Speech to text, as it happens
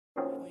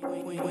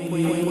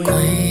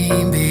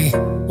Queen bee,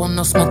 want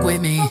no smoke with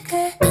me.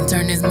 Okay. Been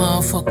turn this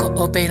motherfucker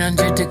up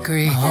 800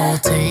 degrees. My whole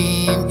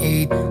team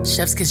eat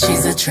chefs cause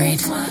she's a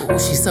treat. Ooh,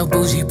 she's so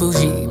bougie,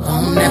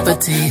 bon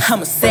appetit.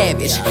 I'm a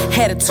savage,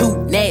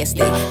 attitude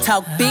nasty.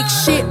 Talk big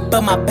shit,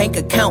 but my bank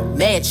account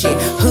match it.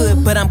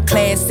 Hood, but I'm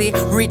classy.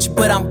 Rich,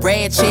 but I'm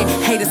ratchet.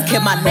 Haters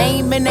kept my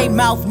name in their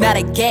mouth, not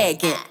a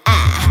gagging.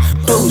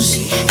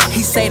 Bougie.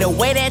 He say the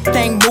way that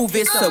thing move,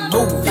 it's a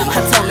movie.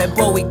 I told that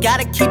boy we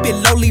gotta keep it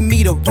lowly,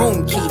 me the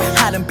room key.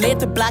 I done bled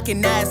the block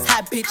and now it's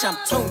hot, bitch, I'm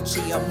Tunchi.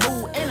 I'm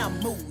mood and I'm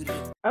moody.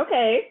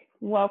 Okay,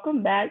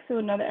 welcome back to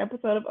another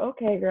episode of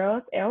Okay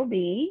Girls,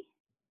 LB.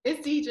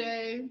 It's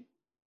DJ.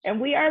 And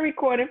we are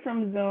recorded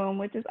from Zoom,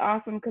 which is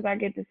awesome because I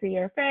get to see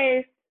your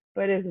face,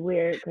 but it's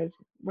weird because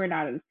we're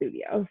not in the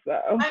studio, so.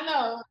 I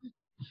know.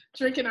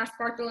 Drinking our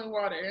sparkling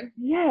water.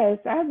 Yes,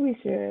 as we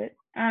should.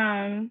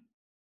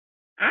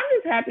 I'm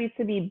just happy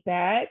to be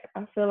back.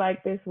 I feel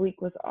like this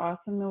week was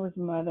awesome. It was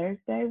Mother's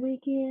Day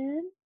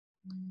weekend.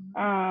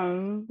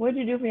 What'd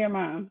you do for your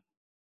mom?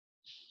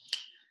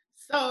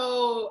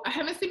 So I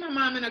haven't seen my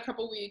mom in a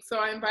couple weeks, so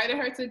I invited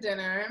her to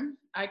dinner.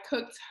 I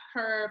cooked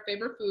her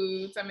favorite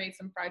foods. I made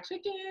some fried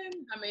chicken.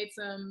 I made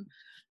some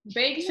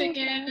baked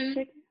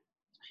chicken.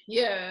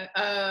 Yeah.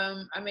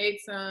 I made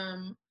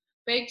some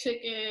baked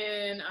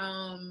chicken,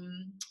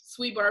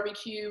 sweet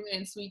barbecue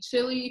and sweet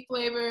chili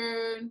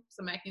flavor,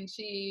 some mac and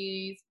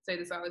cheese,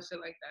 potato salad,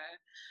 shit like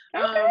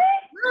that. Okay.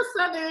 Real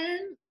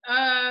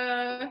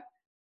Southern.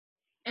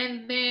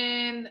 And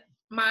then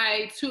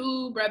my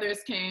two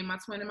brothers came, my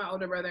twin and my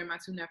older brother, and my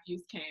two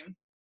nephews came.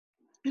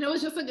 And it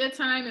was just a good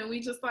time, and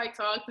we just like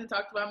talked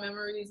about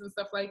memories and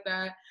stuff like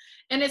that.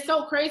 And it's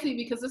so crazy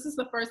because this is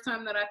the first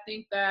time that I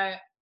think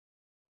that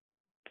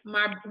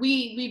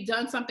we've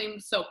done something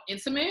so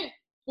intimate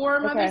for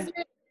Mother's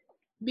Day,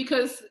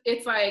 because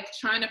it's like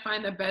trying to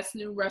find the best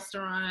new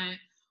restaurant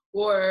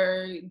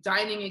or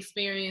dining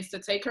experience to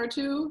take her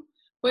to.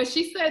 But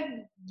she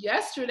said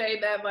yesterday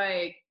that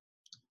like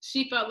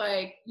she felt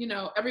like, you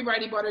know,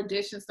 everybody bought her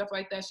dish and stuff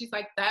like that. She's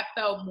like, that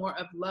felt more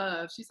of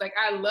love. She's like,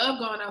 I love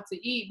going out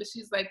to eat, but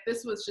she's like,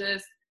 this was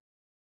just,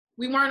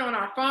 we weren't on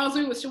our phones.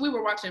 We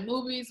were watching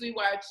movies. We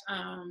watched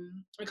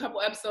a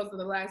couple episodes of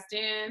The Last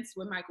Dance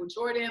with Michael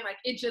Jordan. Like,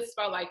 it just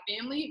felt like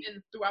family.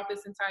 And throughout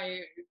this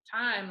entire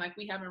time, like,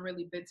 we haven't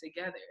really been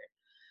together.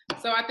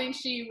 So I think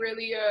she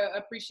really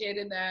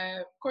appreciated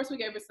that. Of course, we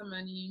gave her some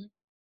money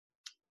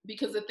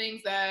because the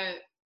things that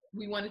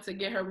we wanted to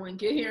get her wouldn't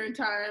get here in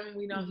time.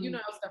 We don't, you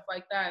know, stuff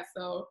like that.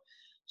 So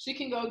she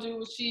can go do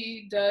what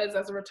she does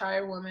as a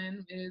retired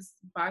woman, is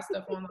buy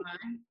stuff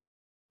online.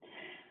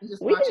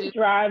 We just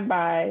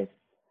drive-bys.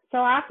 So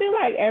I feel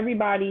like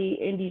everybody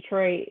in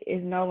Detroit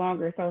is no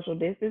longer social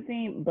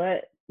distancing,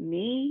 but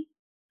me.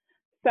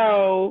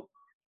 So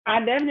I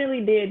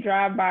definitely did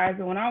drive-bys.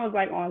 And when I was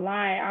like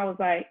online, I was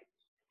like,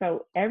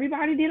 so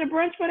everybody did a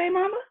brunch for their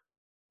mama?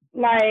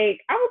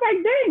 Like, I was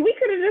like, dang, we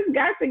could have just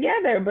got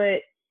together.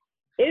 But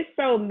it's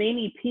so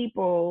many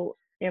people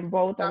in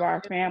both of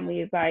our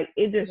families. Like,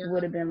 it just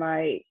would have been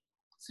like,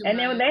 and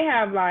then they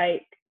have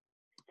like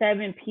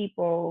 7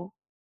 people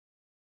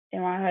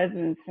in my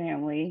husband's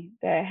family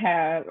that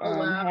have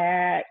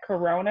had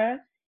corona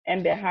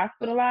and been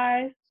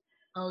hospitalized.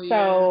 Oh, yeah.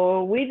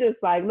 So we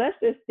just like, let's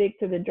just stick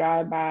to the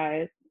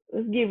drive-bys.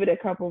 Let's give it a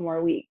couple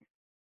more weeks.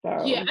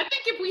 So yeah, I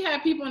think if we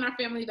had people in our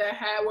family that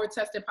were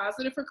tested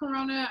positive for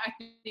corona, I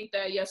think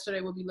that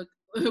yesterday would it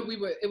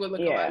would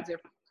look a lot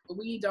different. But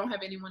we don't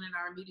have anyone in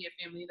our immediate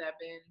family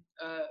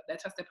that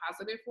tested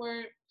positive for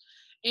it.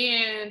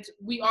 And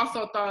we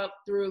also thought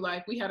through,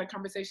 like, we had a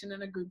conversation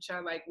in a group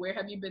chat, like, where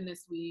have you been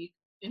this week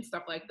and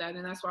stuff like that.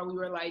 And that's why we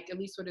were like, at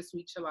least for this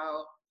week, chill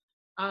out.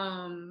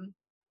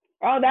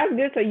 Oh, that's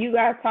good. So you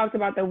guys talked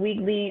about the week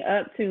leading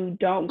up to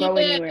don't go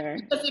anywhere.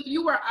 Because if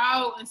you were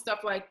out and stuff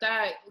like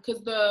that,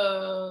 because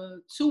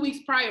the 2 weeks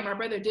prior, my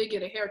brother did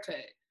get a haircut.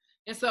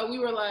 And so we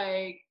were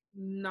like,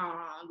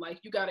 nah, like,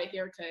 you got a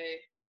haircut.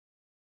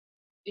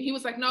 He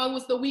was like, no, it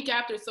was the week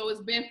after. So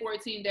it's been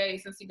 14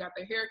 days since he got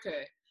the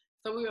haircut.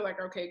 So we were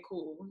like, okay,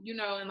 cool. You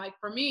know, and like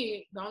for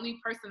me, the only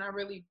person I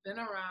really been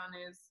around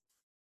is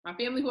my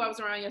family who I was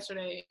around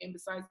yesterday. And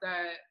besides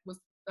that was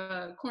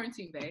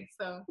Quarantine Bay.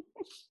 So.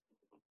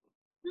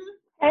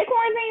 Hey,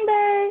 Quarantine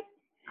Bay.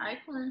 Hi,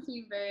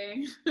 Quarantine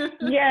Bay.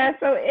 Yeah,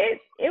 so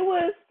it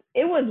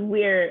was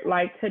weird,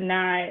 like, to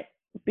not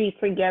be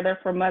together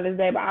for Mother's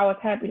Day, but I was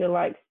happy to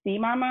like see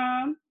my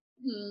mom.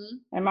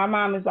 And my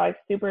mom is like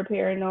super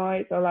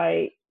paranoid, so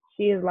like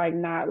she is like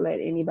not let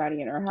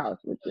anybody in her house,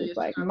 which is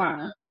like,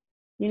 Mom,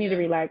 you need to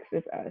relax,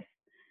 it's us.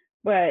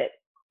 But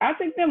I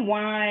took them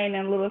wine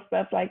and little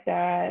stuff like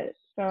that,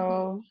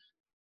 so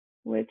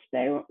which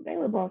they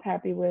were both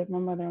happy with, my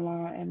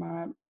mother-in-law and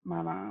my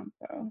mom.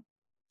 So,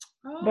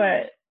 oh,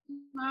 but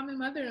mom and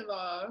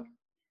mother-in-law.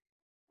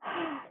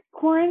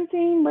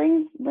 Quarantine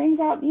brings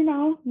out,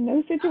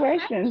 new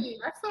situations.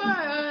 I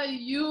saw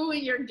you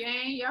and your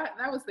gang.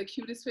 That was the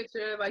cutest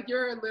picture. Like,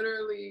 you're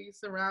literally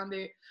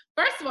surrounded.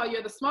 First of all,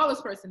 you're the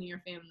smallest person in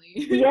your family.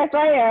 Yes,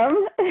 I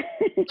am.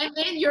 And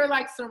then you're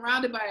like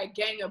surrounded by a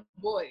gang of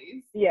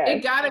boys. Yes.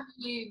 It gotta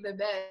be the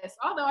best.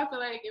 Although I feel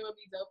like it would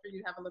be dope for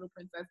you to have a little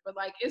princess, but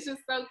like it's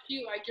just so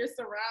cute. Like you're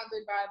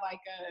surrounded by like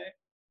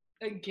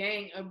a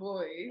gang of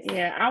boys.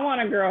 Yeah, I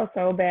want a girl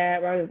so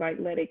bad, but I was like,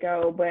 let it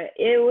go. But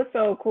it was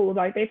so cool.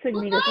 Like they took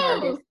me to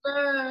Target.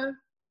 The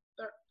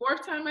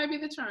fourth time might be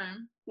the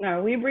charm.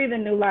 No, we breathe a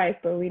new life,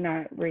 but we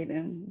not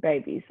breathing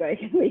babies. Like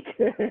we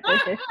could.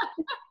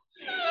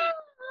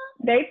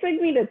 They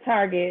took me to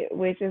Target,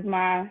 which is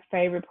my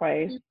favorite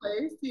place.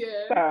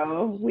 Yeah.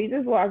 So we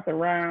just walked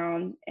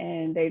around,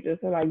 and they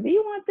just were like, "Do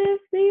you want this?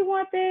 Do you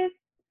want this?"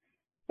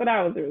 So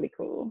that was really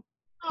cool.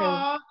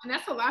 Oh, and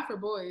that's a lot for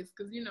boys,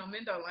 because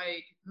men don't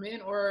like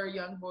men or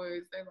young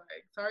boys. They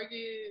like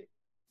Target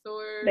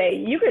stores.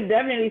 You could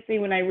definitely see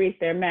when they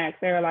reached their max.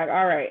 They were like,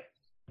 "All right,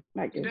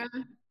 like,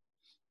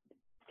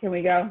 can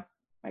we go?"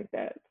 Like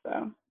that.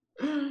 So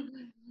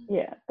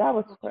yeah, that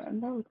was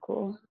fun. That was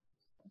cool.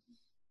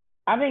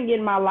 I've been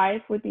getting my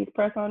life with these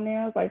press-on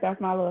nails. Like that's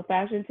my little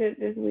fashion tip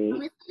this week.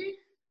 Let me see.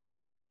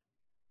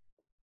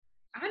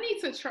 I need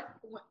to try.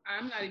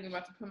 I'm not even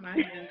about to put my hand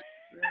in.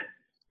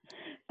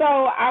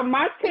 So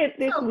my tip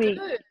this week.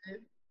 Good.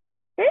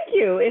 Thank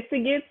you. Is to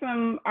get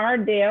some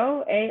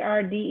Ardell,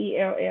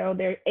 Ardell.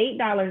 They're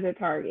 $8 at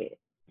Target.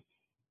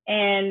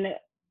 And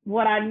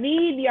what I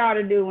need y'all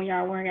to do when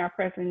y'all wearing y'all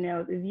pressing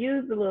nails is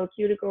use the little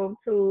cuticle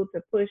tool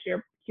to push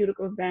your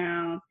cuticles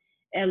down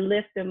and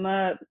lift them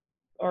up,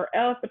 or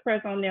else the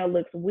press-on nail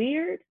looks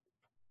weird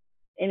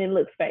and it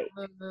looks fake.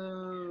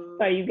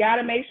 So you got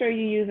to make sure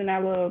you're using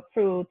that little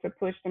tool to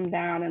push them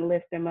down and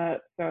lift them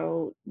up,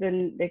 so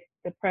then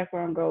the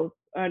press-on goes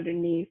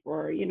underneath,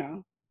 or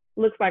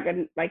looks like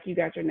you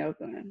got your nails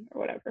done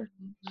or whatever.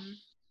 Mm-hmm.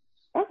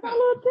 That's my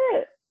little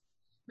tip.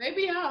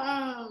 Maybe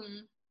I'll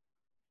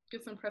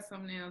get some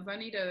press-on nails. I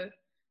need to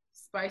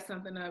spice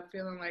something up,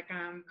 feeling like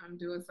I'm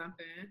doing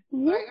something.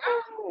 Yes.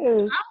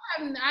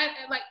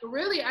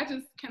 I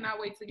just cannot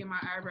wait to get my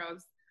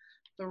eyebrows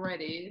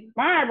threaded.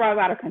 My eyebrows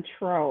out of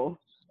control.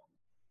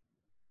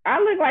 I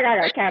look like I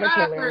got a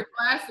caterpillar. I wear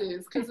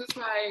glasses, because it's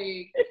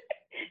like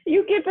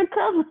you get to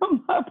cover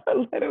them up a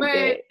little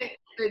bit.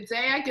 The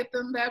day I get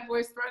them bad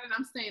boys threaded,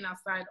 I'm staying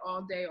outside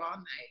all day, all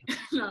night.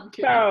 No, I'm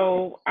kidding.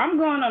 So I'm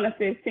going on the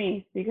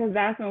 15th, because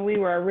that's when we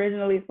were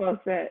originally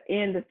supposed to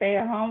end the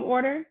stay-at-home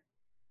order.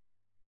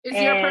 Is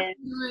your person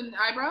doing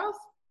eyebrows?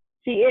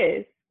 She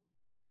is.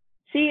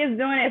 She is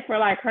doing it for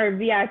like her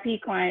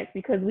VIP clients,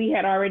 because we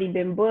had already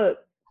been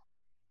booked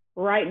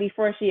right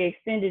before she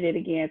extended it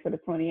again to the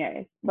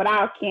 28th. But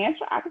I can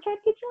try to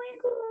get you in,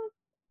 girl.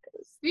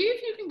 See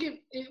if you can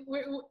get it.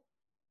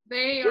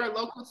 They are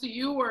local to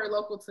you or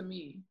local to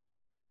me?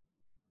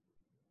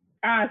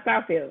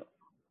 Southfield.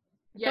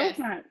 Yes. So it's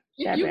not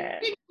if that you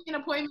bad. give me an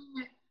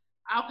appointment,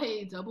 I'll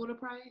pay double the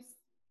price.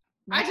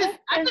 I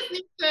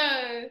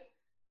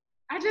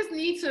just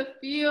need to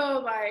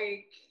feel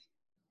like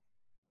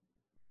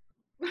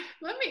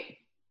let me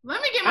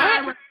get my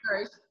eyebrows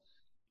first.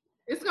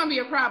 It's gonna be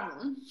a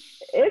problem.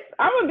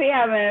 I'm gonna be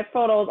having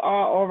photos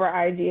all over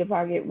IG if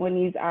I get when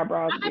these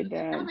eyebrows get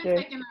done. I've been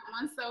taking that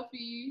one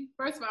selfie.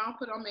 First of all, I don't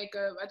put on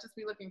makeup. I just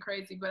be looking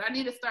crazy. But I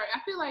need to start. I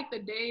feel like the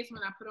days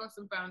when I put on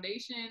some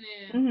foundation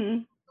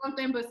and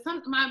something, but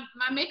my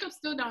makeup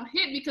still don't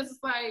hit, because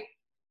it's like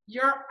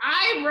your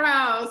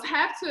eyebrows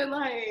have to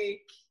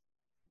like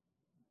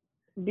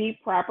be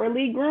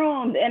properly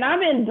groomed. And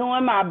I've been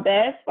doing my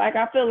best. Like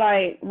I feel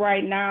like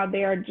right now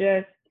they are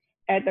just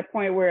at the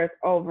point where it's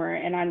over,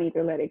 and I need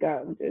to let it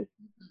go. Just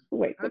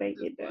wait till they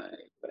get done.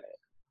 But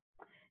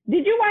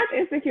did you watch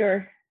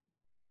Insecure?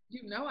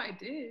 You know I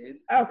did.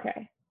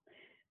 Okay.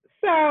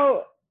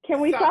 So can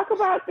we talk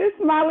about this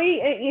Molly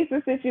and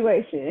Issa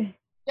situation?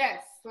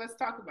 Yes, let's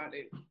talk about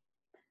it.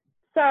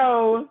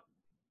 So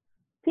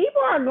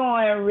people are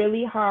going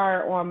really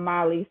hard on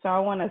Molly. So I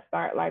want to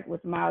start like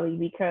with Molly,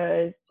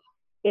 because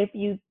if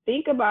you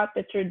think about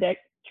the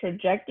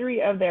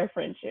trajectory of their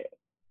friendship,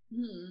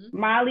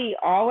 Molly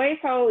always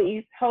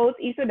holds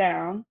Issa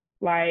down.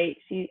 Like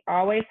she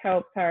always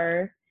helps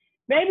her.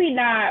 Maybe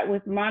not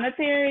with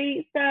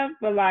monetary stuff,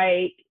 but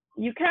like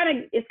it's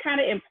kind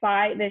of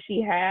implied that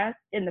she has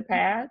in the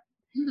past.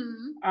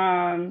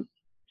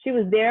 She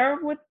was there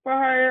for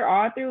her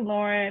all through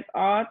Lawrence,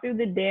 all through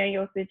the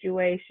Daniel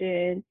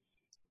situation.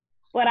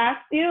 But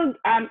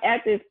I'm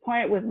at this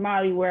point with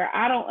Molly where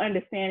I don't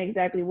understand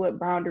exactly what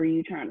boundary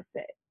you're trying to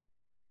set.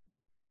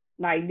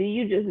 Like, do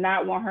you just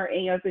not want her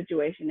in your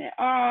situation at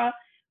all?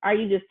 Are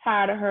you just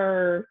tired of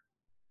her,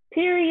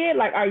 period?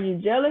 Like, are you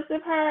jealous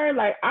of her?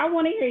 Like, I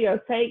want to hear your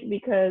take,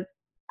 because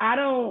I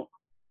don't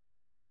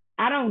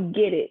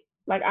get it.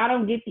 Like, I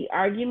don't get the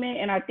argument,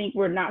 and I think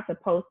we're not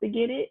supposed to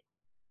get it.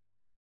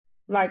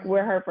 Like,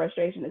 where her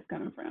frustration is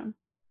coming from.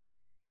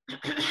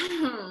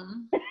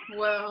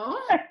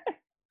 Well,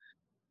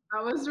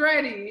 I was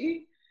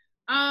ready.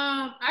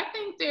 I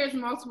think there's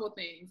multiple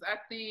things. I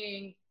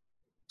think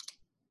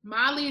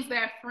Molly's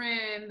that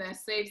friend that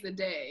saves the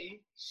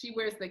day. She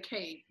wears the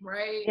cape,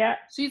 right? Yeah.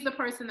 She's the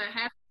person that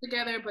has it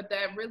together, but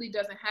that really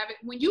doesn't have it.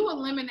 When you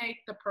eliminate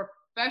the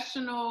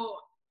professional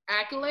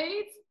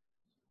accolades,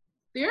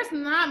 there's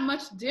not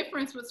much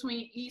difference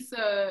between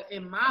Issa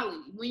and Molly.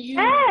 When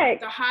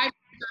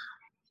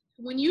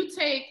you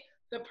take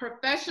the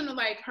professional,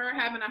 like her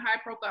having a high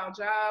profile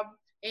job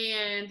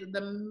and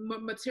the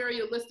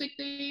materialistic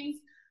things,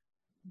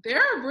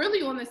 they're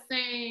really on the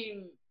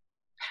same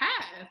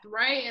path,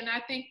 right? And I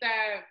think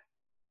that,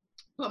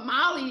 but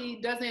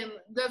Molly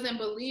doesn't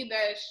believe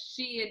that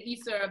she and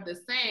Issa are the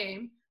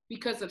same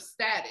because of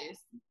status,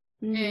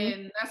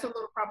 and that's a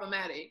little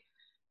problematic.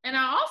 And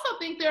I also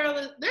think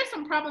there's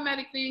some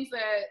problematic things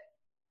that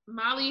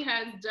Molly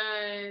has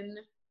done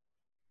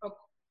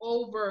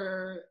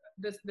over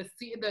the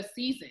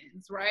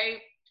seasons, right?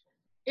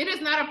 It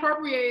is not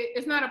appropriate.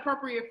 It's not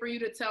appropriate for you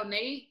to tell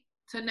Nate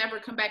to never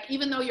come back,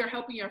 even though you're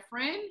helping your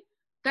friend.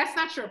 That's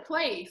not your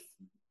place.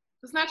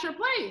 It's not your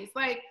place.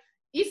 Like,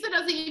 Issa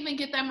doesn't even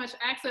get that much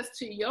access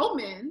to your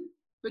men,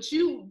 but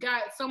you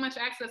got so much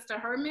access to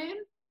her men,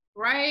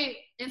 right?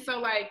 And so,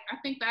 like, I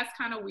think that's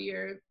kind of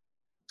weird.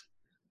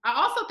 I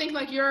also think,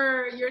 like,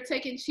 you're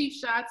taking cheap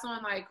shots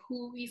on, like,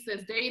 who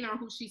Issa's dating or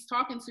who she's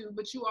talking to,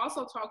 but you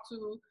also talk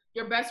to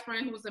your best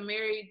friend who's a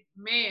married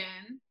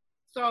man.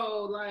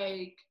 So,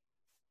 like,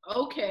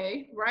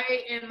 okay,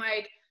 right? And,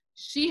 like,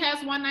 she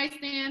has one night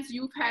stands,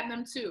 you've had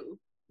them too.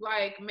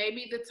 Like,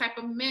 maybe the type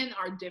of men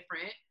are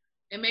different,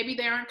 and maybe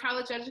they aren't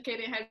college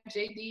educated and have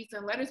JDs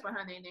and letters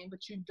behind their name,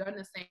 but you've done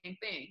the same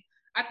thing.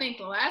 I think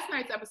last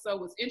night's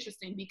episode was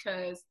interesting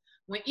because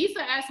when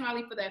Issa asked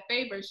Molly for that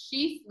favor,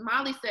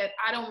 Molly said,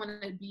 I don't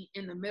want to be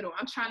in the middle.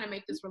 I'm trying to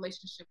make this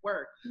relationship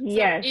work.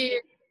 Yes. So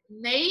if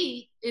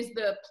Nate is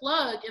the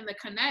plug in the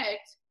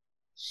connect,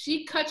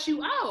 she cut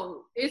you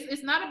out.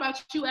 It's not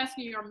about you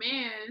asking your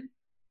man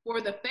for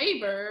the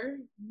favor.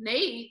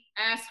 Nate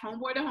asked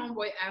homeboy to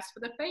homeboy, asked for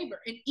the favor.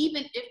 And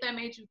even if that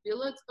made you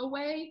feel a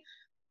way,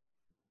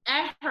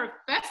 at her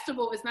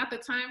festival is not the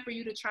time for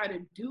you to try to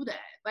do that.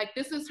 Like,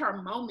 this is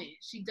her moment.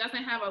 She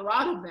doesn't have a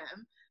lot of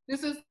them.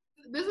 This is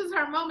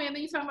her moment. And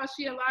then you talk about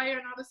she a liar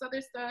and all this other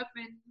stuff.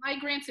 And,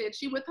 like, granted,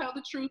 she withheld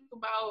the truth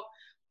about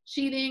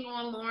cheating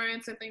on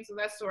Lawrence and things of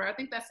that sort. I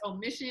think that's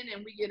omission,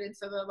 and we get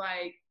into the,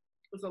 like,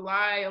 it was a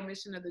lie,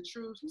 omission of the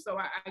truth. So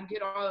I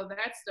get all of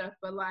that stuff.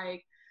 But,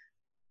 like,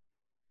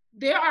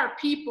 there are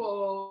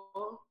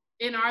people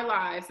in our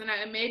lives, and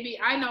I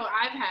know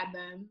I've had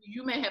them,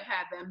 you may have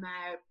had them,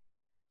 that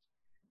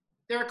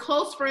they're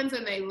close friends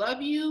and they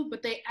love you,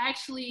 but they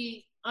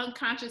actually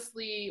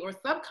unconsciously or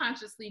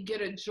subconsciously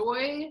get a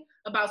joy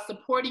about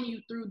supporting you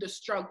through the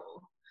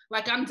struggle.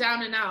 Like, I'm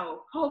down and out.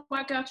 Oh,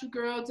 I got you,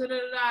 girl. Da da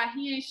da.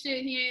 He ain't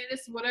shit. He ain't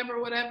this, whatever.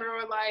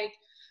 Or, like,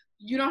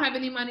 you don't have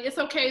any money. It's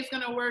okay. It's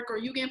going to work. Or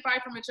you getting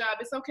fired from a job.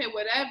 It's okay,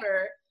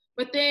 whatever.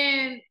 But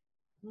then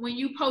when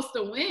you post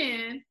a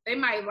win, they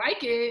might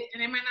like it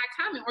and they might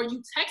not comment. Or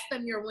you text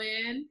them your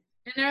win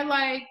and they're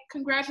like,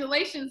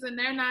 congratulations. And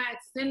they're not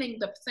sending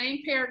the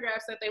same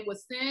paragraphs that they would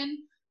send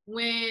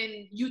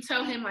when you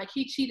tell him, like,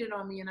 he cheated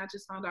on me and I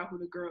just found out who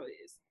the girl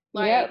is.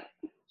 Like,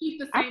 keep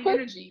the same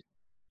energy.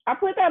 I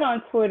put that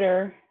on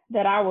Twitter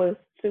that I was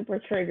super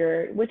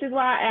triggered, which is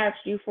why I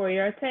asked you for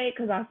your take,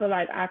 because I feel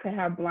like I could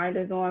have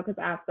blinders on because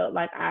I felt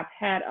like I've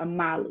had a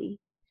Molly.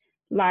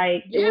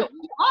 Like, it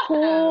was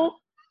cool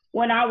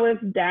when I was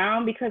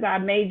down because I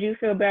made you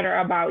feel better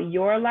about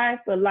your life.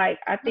 But, like,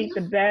 I think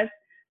the best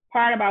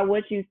part about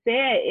what you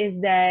said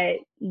is that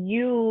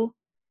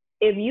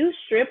if you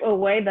strip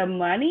away the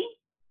money,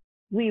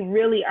 we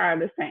really are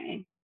the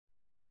same.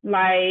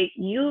 Like,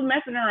 you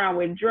messing around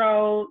with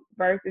Dro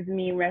versus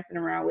me messing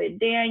around with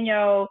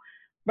Daniel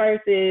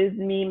versus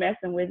me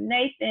messing with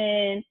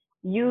Nathan,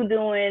 you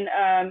doing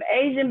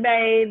Asian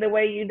Bae the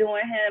way you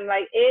doing him.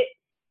 Like,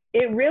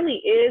 it really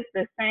is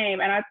the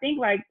same. And I think,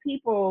 like,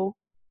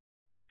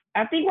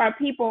 why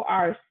people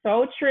are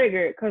so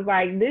triggered, because,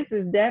 like, this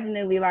is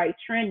definitely, like,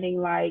 trending,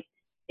 like,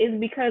 is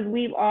because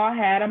we've all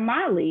had a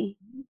Molly.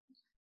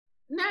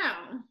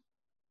 Now,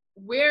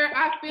 where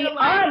I feel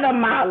like are the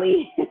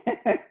Molly.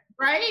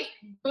 Right?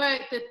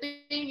 But the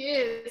thing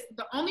is,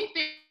 the only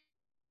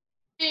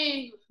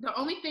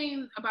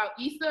thing about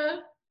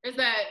Issa is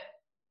that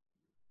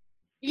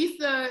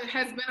Issa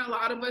has been a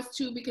lot of us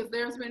too, because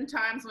there's been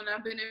times when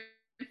I've been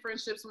in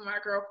friendships with my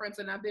girlfriends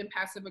and I've been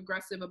passive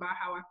aggressive about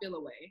how I feel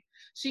away.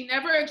 She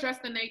never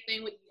addressed the Nate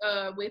thing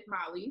with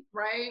Molly,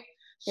 right?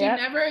 She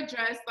never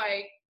addressed,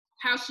 like,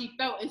 how she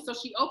felt. And so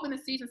she opened the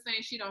season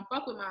saying she don't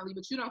fuck with Molly,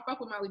 but you don't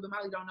fuck with Molly, but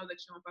Molly don't know that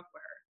you don't fuck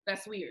with her.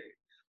 That's weird.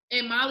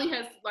 And Molly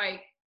has,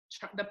 like,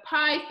 the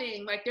pie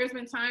thing. Like, there's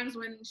been times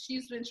when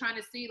she's been trying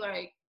to see,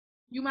 like,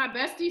 you my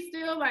bestie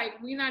still?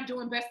 Like, we not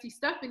doing bestie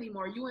stuff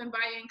anymore. You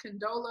inviting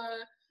Condola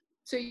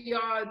to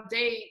y'all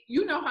date.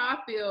 You know how I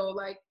feel.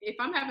 Like, if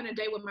I'm having a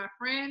date with my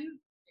friend,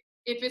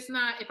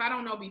 if I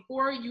don't know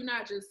before, you're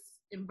not just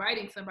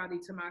inviting somebody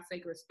to my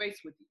sacred space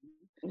with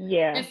you.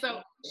 Yeah. And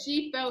so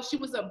she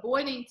was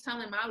avoiding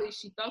telling Molly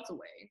she felt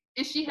away.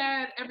 And she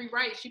had every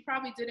right. She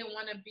probably didn't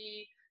want to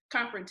be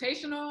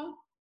confrontational,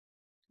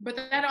 but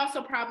that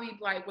also probably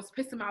like was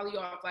pissing Molly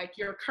off. Like,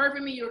 you're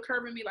curving me,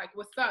 like,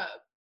 what's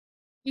up?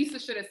 Issa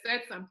should have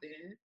said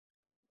something.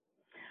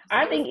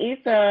 I think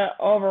Issa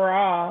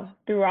overall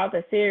throughout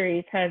the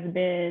series has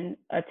been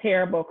a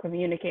terrible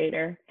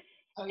communicator.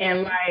 Oh, yeah.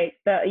 And like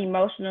the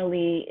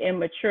emotionally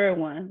immature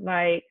one.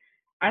 Like,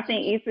 I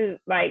think Issa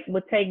like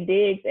would take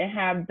digs and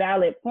have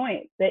valid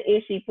points that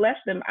if she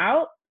fleshed them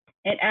out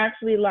and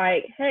actually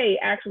like, hey,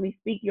 actually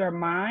speak your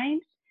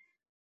mind,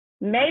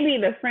 maybe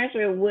the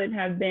friendship wouldn't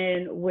have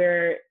been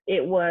where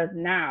it was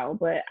now.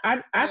 But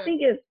I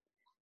think it's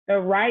the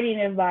writing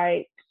is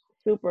like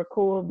super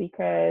cool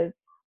because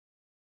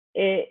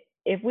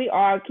if we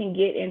all can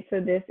get into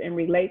this and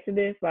relate to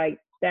this, like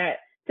that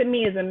to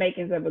me is the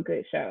makings of a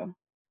good show.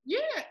 Yeah,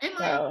 and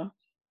like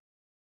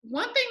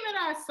one thing that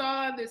I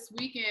saw this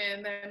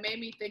weekend that made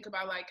me think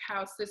about like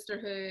how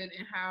sisterhood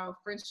and how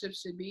friendship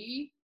should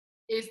be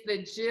is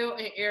the Jill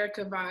and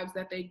Erica vibes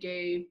that they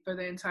gave for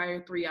the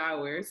entire 3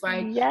 hours.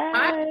 Like,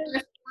 my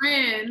best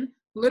friend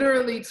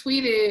literally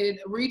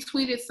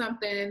retweeted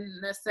something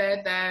that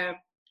said that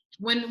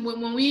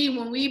when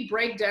we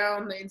break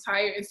down the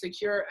entire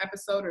Insecure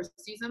episode or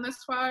season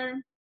thus far,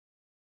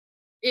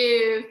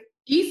 if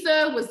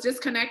Issa was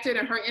disconnected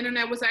and her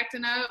internet was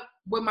acting up,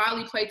 would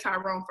Molly play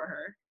Tyrone for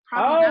her?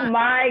 Probably not.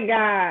 My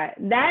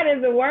God, that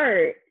is a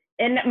word.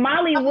 And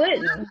Molly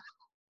wouldn't.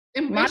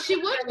 And Molly she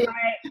wouldn't.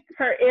 Like,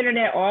 her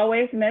internet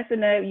always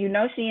messing up. You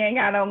know she ain't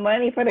got no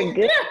money for the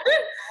good.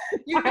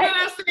 You know what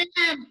I'm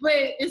saying?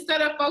 But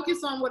instead of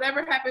focus on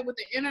whatever happened with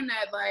the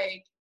internet,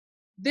 like,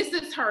 this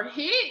is her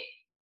hit.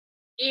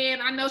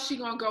 And I know she's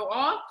going to go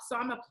off, so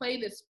I'm going to play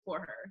this for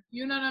her.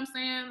 You know what I'm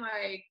saying?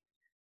 Like,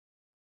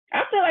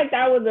 I feel like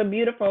that was a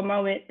beautiful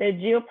moment that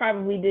Jill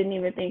probably didn't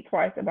even think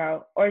twice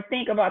about or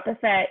think about the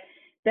fact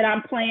that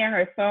I'm playing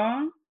her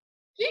song.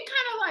 She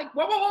kind of like,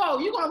 whoa,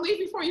 you going to leave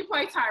before you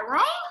play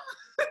Tyrone?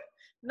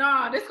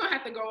 Nah, this going to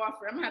have to go off.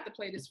 I'm going to have to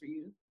play this for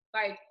you.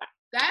 Like,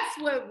 that's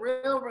what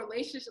real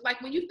relationship,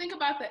 like when you think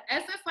about the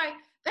essence, like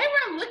they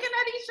were looking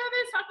at each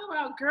other talking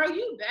about, girl,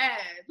 you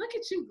bad. Look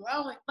at you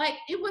glowing. Like,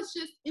 it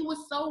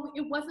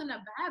wasn't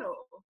a battle.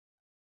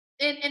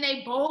 And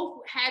they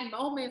both had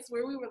moments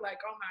where we were like,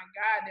 oh my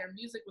God, their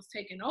music was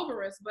taking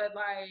over us. But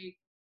like,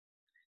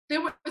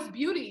 there was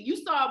beauty. You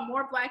saw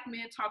more Black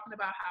men talking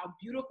about how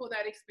beautiful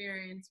that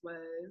experience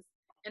was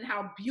and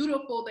how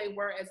beautiful they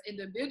were as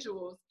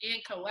individuals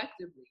and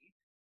collectively.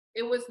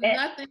 It was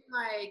nothing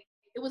like,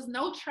 it was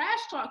no trash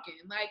talking.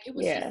 Like, it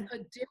was just a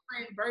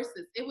different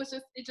versus.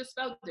 It just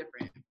felt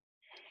different.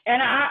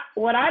 And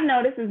what I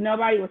noticed is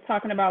nobody was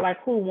talking about like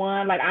who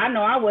won. Like, I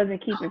know I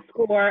wasn't keeping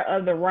score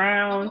of the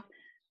rounds.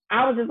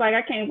 I was just like,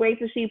 I can't wait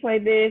till she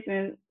played this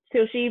and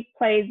till she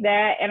plays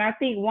that. And I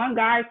think one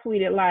guy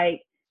tweeted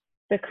like,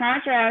 the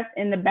contrast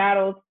in the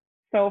battles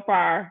so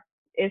far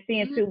is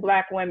seeing two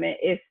Black women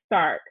is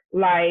stark.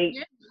 Like,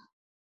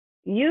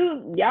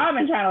 y'all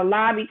been trying to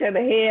lob each other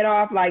head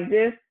off like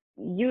this.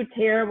 You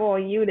terrible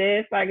and you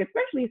this, like,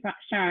 especially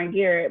Sean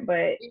Garrett.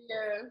 But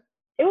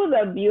it was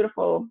a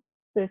beautiful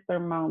sister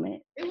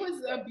moment. It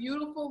was a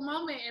beautiful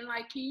moment. And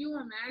like, can you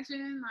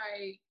imagine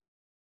like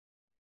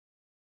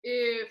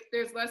if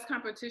there's less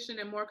competition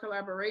and more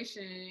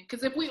collaboration?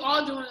 Because if we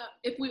all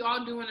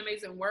doing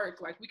amazing work,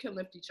 like, we can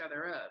lift each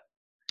other up.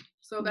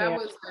 So that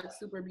was like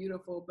super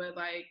beautiful. But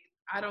like,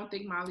 I don't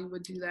think Molly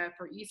would do that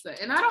for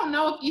Issa. And I don't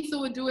know if Issa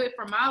would do it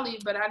for Molly,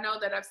 but I know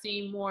that I've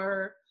seen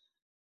more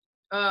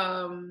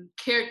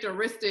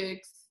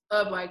characteristics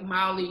of like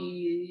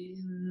Molly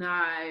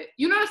not,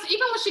 you know,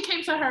 even when she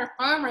came to her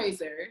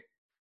fundraiser,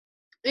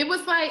 it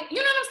was like, you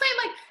know what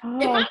I'm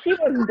saying? Like, she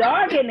was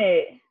dogging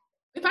it.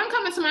 If I'm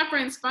coming to my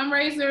friend's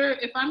fundraiser,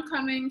 if I'm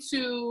coming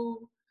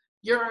to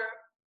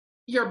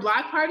your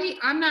block party,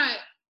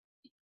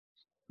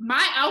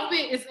 my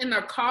outfit is in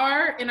the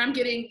car and I'm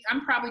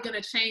probably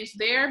going to change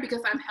there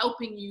because I'm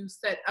helping you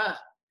set up.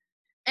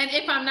 And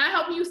if I'm not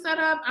helping you set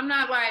up, I'm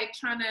not like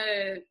trying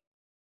to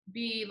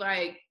be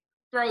like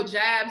throw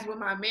jabs with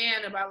my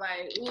man about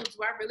like, ooh, do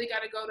I really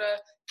got to go to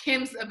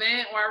Kim's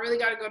event or I really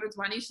got to go to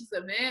Twanisha's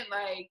event?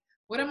 Like,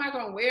 what am I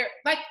going to wear?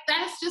 Like,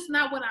 that's just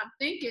not what I'm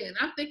thinking.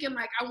 I'm thinking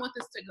like, I want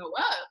this to go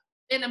up.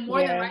 And the more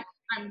than likely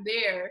I'm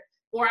there,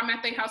 or I'm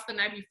at their house the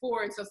night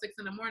before until 6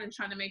 a.m.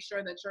 trying to make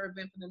sure that your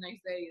event for the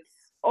next day is.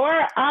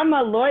 Or I'm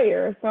a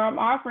lawyer, so I'm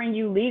offering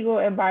you legal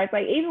advice.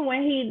 Like, even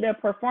when the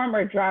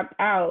performer dropped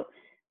out,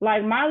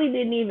 like, Molly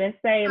didn't even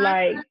say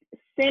like,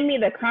 send me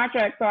the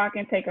contract so I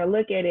can take a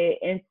look at it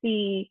and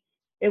see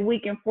if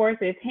we can force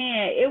his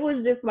hand. It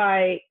was just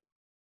like,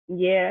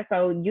 yeah,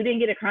 so you didn't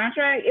get a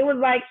contract? It was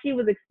like she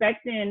was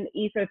expecting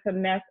Issa to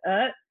mess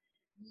up,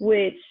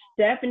 which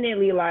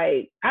definitely,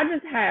 like, I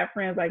just had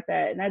friends like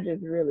that, and I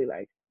just really,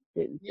 like,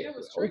 didn't. Yeah, it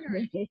was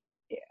triggering.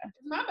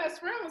 My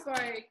best friend was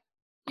like,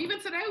 even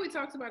today we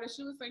talked about it.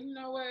 She was like, you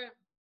know what?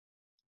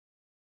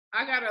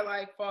 I gotta,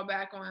 like, fall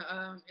back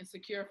on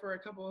Insecure for a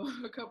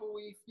couple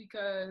weeks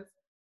because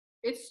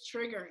it's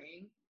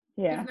triggering.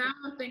 Yeah. Now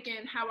I'm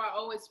thinking how I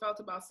always felt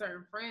about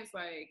certain friends.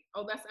 Like,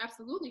 oh, that's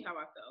absolutely how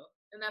I felt,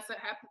 and that's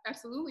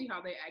absolutely how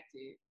they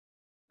acted.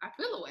 I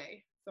feel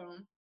away. So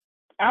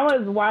I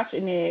was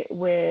watching it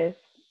with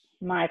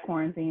my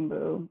quarantine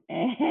boo,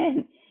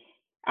 and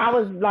I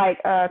was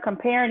like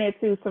comparing it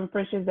to some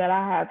friendships that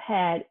I have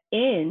had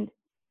end,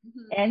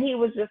 and he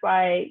was just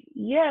like,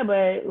 "Yeah,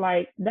 but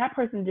like that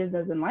person just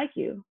doesn't like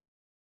you,"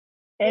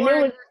 and or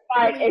it was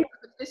like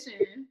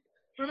competition.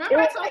 Remember,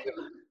 I told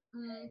you.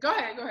 Go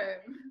ahead.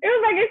 It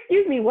was like,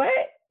 excuse me, what?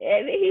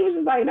 And he was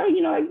just like, no,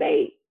 like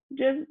they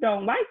just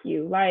don't like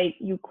you. Like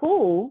you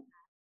cool,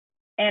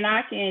 and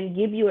I can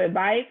give you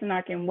advice, and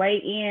I can weigh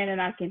in,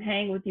 and I can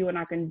hang with you, and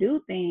I can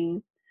do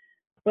things.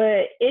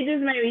 But it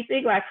just made me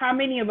think, like, how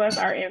many of us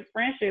are in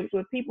friendships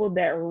with people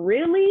that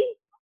really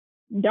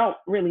don't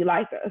really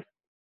like us?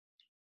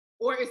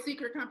 Or a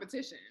secret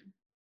competition.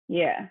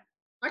 Yeah.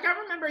 Like I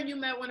remember you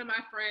met one of my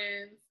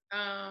friends,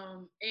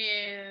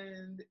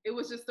 and it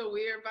was just a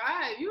weird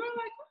vibe. You were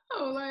like,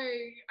 oh,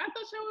 like I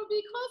thought y'all would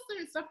be closer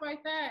and stuff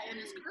like that. And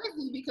it's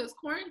crazy because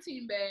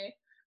Quarantine Bay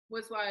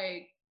was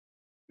like,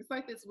 it's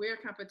like this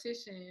weird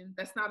competition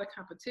that's not a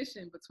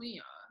competition between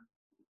y'all.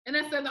 And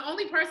I said the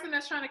only person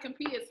that's trying to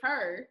compete is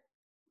her.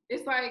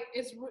 It's like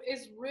it's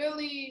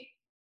really,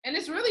 and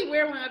it's really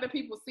weird when other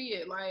people see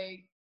it.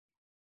 Like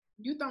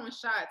you throwing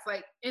shots,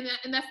 like and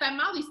that's that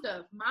Molly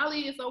stuff.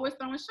 Molly is always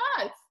throwing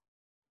shots.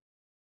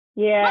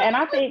 Yeah, and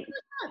I think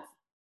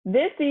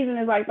this season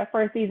is like the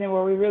first season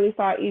where we really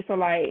saw Issa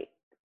like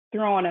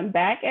throwing them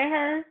back at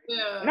her.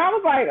 Yeah. And I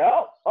was like,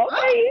 oh,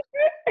 okay.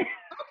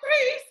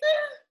 Okay, Issa.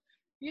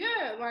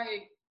 Yeah,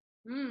 like,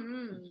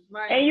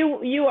 like. And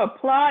you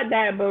applaud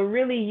that, but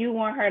really you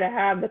want her to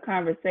have the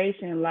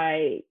conversation.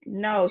 Like,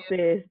 no,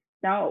 sis,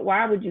 don't.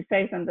 Why would you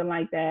say something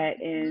like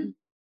that and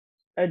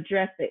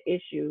address the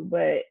issue?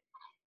 But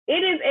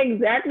it is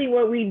exactly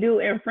what we do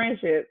in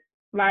friendship.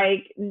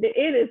 Like,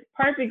 it is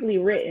perfectly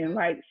written.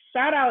 Like,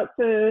 shout out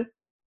to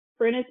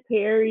Prentice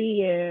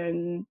Perry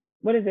and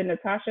what is it,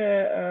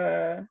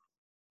 Natasha,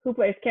 who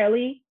plays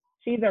Kelly.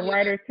 She's a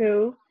writer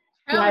too.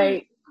 Kelly,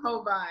 like,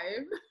 whole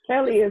vibe.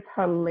 Kelly is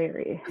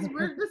hilarious. This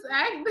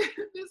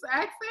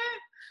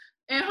accent,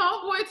 and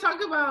homeboy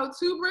talk about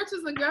 2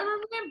 branches of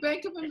government,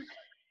 Bank of America.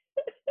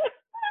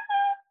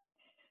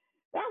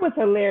 That was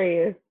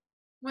hilarious.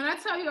 When I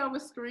tell you I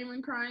was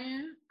screaming,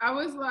 crying, I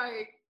was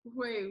like,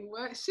 wait,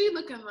 what? She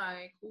looking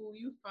like, ooh,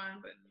 you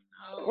fine, but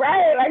no.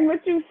 Right, like,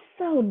 but you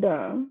so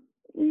dumb.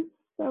 You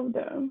so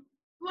dumb.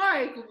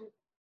 Like,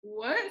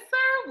 what,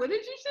 sir? What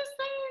did you just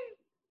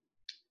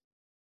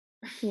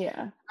say?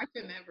 Yeah. I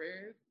could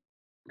never.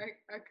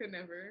 I could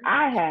never.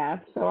 I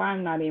have, so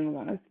I'm not even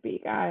gonna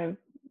speak. I've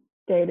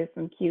dated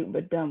some cute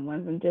but dumb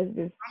ones, and just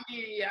this. I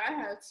mean, yeah, I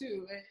have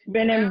too.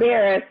 Been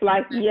embarrassed,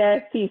 like,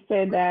 yes, he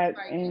said that,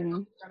 like,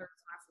 and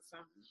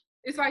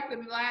it's like the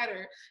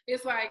latter.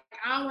 It's like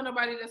I don't want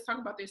nobody that's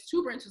talking about there's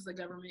 2 branches of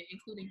government,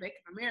 including Bank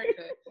of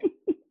America.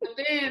 But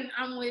then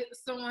I'm with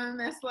someone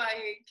that's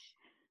like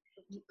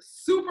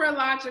super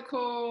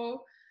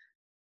logical,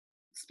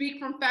 speak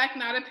from fact,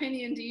 not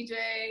opinion, DJ.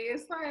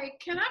 It's like,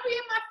 can I be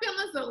in my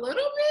feelings a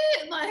little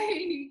bit?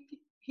 Like,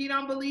 he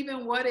don't believe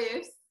in what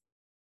ifs.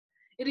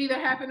 It either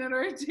happened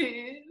or it didn't.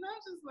 And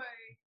I'm just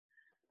like,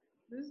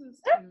 this is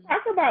too. Let's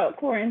talk about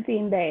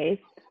Quarantine Bays.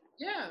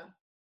 Yeah.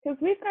 Because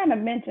we kind of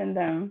mentioned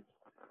them,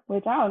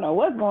 which I don't know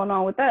what's going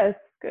on with us.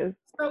 Because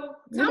so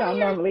tell me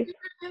your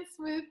experience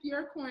with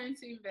your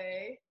Quarantine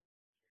Bay.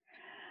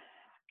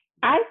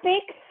 I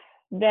think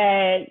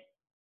that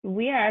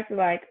we had to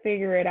like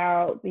figure it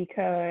out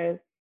because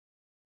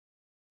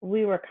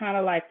we were kind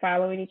of like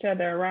following each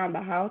other around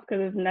the house because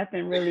there's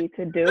nothing really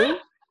to do.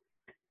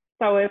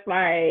 So it's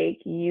like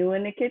you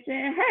in the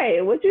kitchen,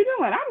 hey, what you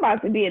doing? I'm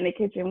about to be in the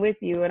kitchen with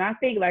you. And I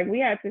think like we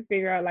had to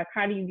figure out like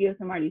how do you give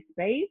somebody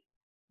space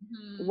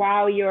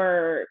while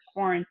you're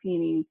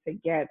quarantining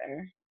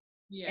together.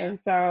 Yeah. And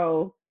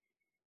so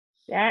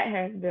that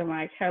has been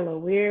like hella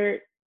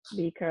weird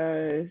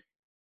because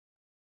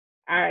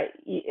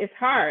it's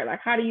hard.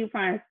 Like, how do you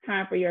find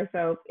time for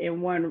yourself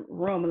in one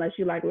room unless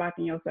you like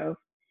locking yourself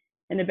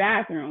in the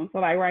bathroom? So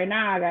like right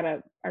now, I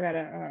got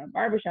a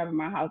barbershop in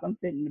my house. I'm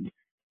sitting.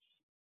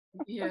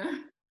 Yeah.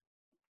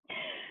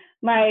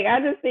 Like,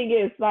 I just think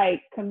it's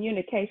like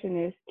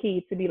communication is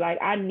key to be like,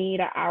 I need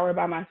an hour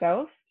by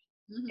myself,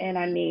 and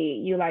I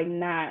need you like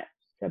not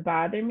to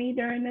bother me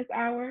during this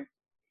hour.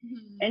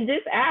 And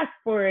just ask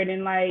for it,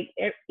 and like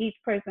each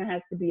person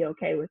has to be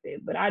okay with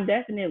it. But I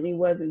definitely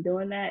wasn't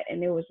doing that,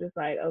 and it was just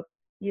like, oh,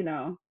 you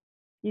know,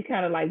 you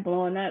kind of like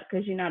blowing up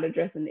because you're not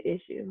addressing the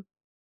issue.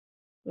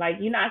 Like,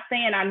 you're not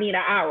saying I need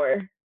an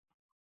hour.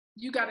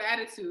 You got an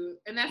attitude,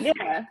 and that's how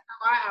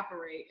I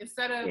operate.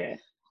 Instead of,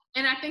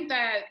 and I think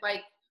that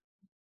like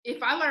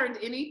if I learned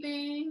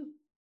anything,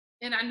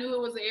 and I knew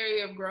it was an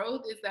area of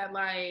growth, is that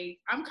like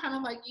I'm kind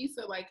of like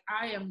Issa, like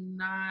I am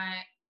not.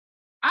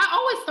 I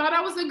always thought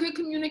I was a good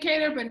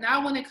communicator, but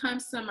now when it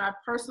comes to my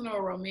personal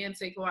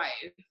romantic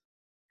life,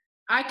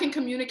 I can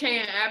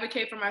communicate and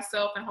advocate for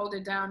myself and hold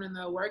it down in the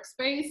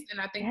workspace. And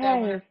I think that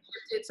when I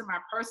shift it to my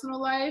personal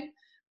life,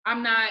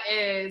 I'm not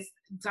as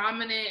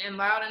dominant and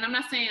loud. And I'm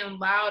not saying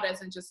loud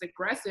as in just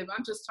aggressive.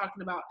 I'm just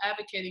talking about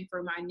advocating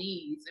for my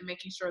needs and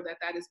making sure that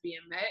that is being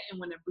met. And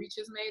when a breach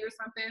is made or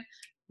something,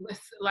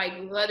 like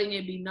letting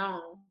it be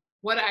known.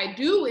 What I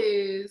do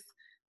is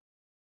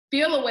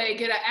feel away,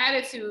 get an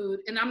attitude,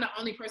 and I'm the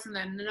only person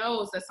that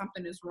knows that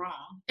something is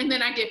wrong. And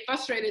then I get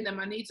frustrated that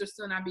my needs are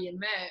still not being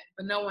met,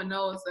 but no one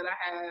knows that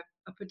I have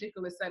a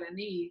particular set of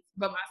needs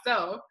but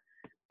myself.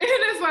 And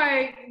it's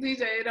like,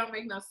 DJ, it don't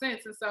make no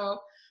sense. And so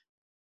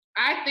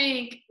I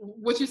think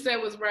what you said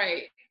was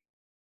right.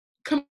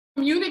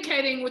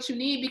 Communicating what you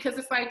need, because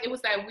it's like, it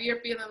was that weird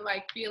feeling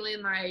like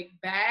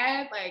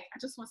bad. Like, I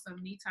just want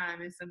some me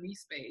time and some me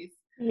space.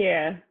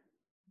 Yeah.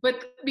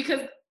 But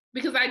because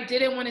I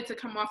didn't want it to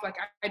come off like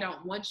I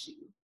don't want you.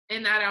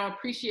 And I don't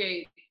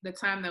appreciate the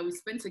time that we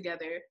spend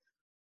together.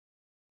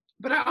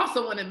 But I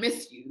also want to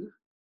miss you.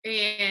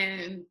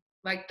 And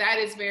like, that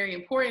is very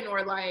important.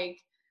 Or like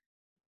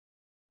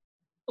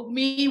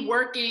me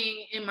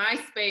working in my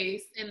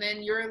space and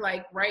then you're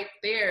like right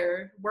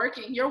there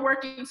working. You're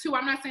working too.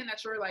 I'm not saying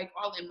that you're like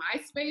all in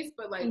my space,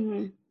 but like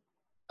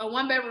a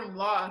 1-bedroom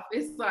loft,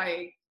 it's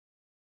like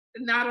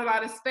not a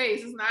lot of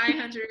space. It's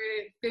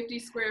 950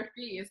 square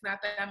feet. It's not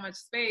that much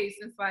space.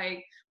 It's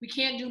like we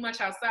can't do much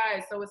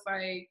outside. So it's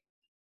like,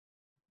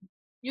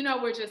 you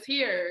know, we're just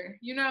here,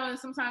 you know, and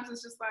sometimes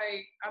it's just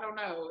like, I don't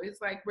know. It's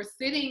like we're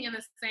sitting in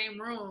the same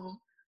room.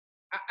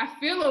 I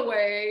feel a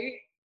way.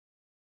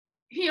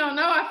 He don't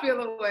know I feel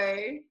a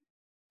way.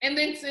 And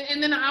then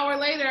an hour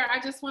later, I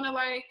just want to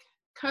like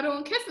cuddle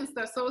and kiss and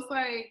stuff. So it's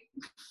like,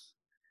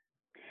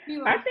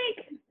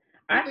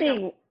 I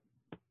think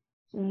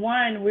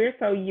one, we're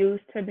so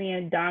used to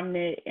being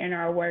dominant in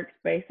our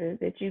workspaces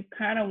that you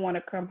kind of want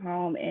to come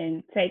home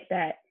and take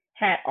that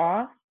hat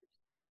off.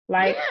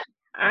 Like,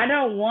 I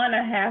don't want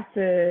to have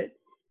to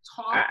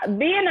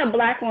being a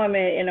Black woman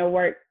in a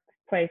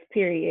workplace,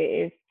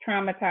 period, is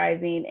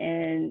traumatizing,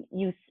 and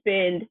you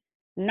spend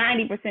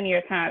 90% of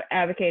your time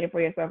advocating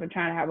for yourself and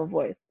trying to have a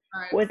voice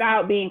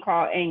without being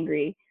called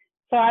angry.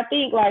 So I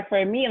think, like,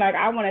 for me, like,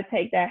 I want to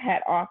take that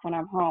hat off when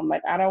I'm home.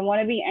 Like, I don't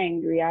want to be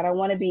angry. I don't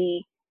want to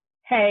be,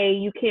 hey,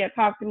 you can't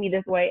talk to me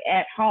this way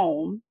at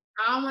home.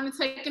 I don't want to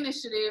take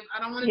initiative.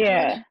 I don't want to do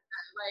anything.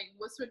 Like,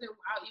 what's for dinner?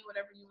 I'll eat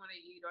whatever you want to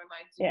eat. Or,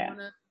 like, do you want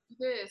to do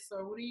this?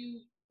 Or what do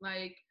you,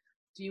 like,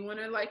 do you want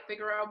to, like,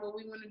 figure out what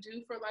we want to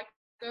do for, like,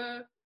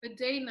 a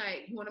day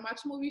night? You want to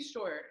watch a movie?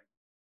 Sure.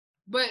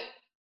 But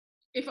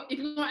if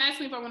you want to ask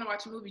me if I want to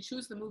watch a movie,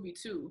 choose the movie,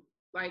 too.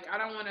 Like, I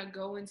don't want to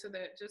go into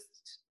that.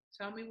 Just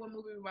tell me what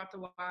movie we're about to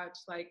watch.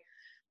 Like,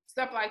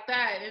 stuff like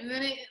that. And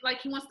then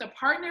he wants to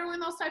partner in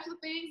those types of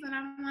things. And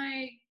I'm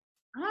like,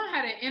 I don't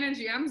have the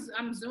energy.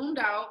 I'm zoomed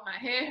out. My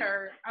head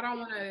hurt. I don't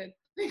want to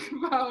think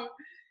about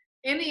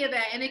any of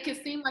that. And it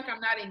can seem like I'm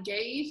not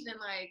engaged in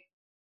like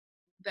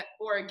that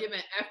or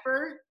giving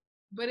effort,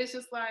 but it's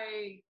just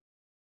like,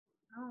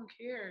 I don't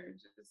care.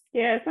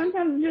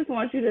 Sometimes I just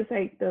want you to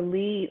take the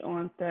lead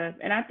on stuff.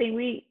 And I think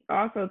we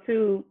also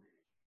too,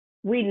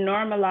 we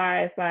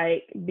normalize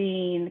like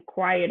being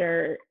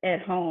quieter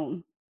at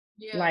home.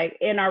 Yeah. Like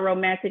in our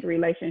romantic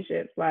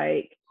relationships,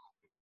 like,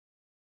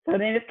 so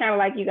then it's kind of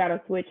like you got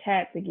to switch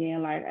hats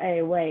again. Like,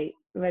 hey, wait,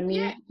 let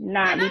me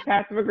not be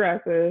passive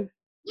aggressive.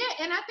 Yeah,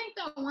 and I think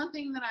the one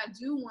thing that I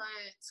do want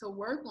to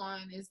work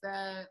on is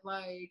that,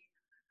 like,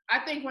 I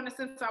think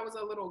since I was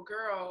a little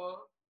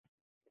girl,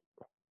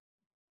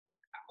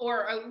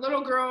 or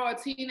a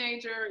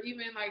teenager,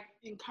 even like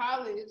in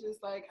college,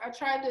 it's like I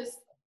tried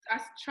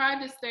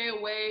to stay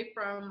away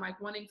from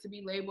like wanting to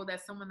be labeled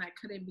as someone that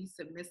couldn't be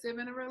submissive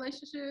in a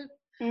relationship.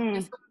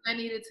 And so I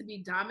needed to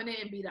be dominant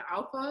and be the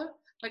alpha.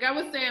 Like, I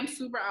would say I'm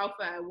super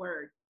alpha at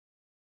work.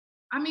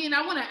 I mean,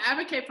 I want to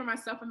advocate for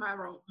myself in my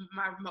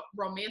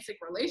romantic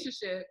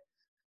relationship,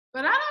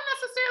 but I don't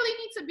necessarily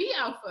need to be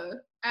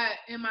alpha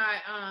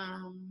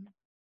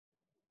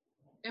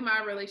in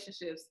my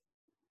relationships.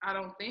 I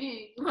don't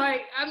think.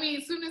 Like, I mean,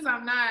 as soon as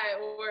I'm not,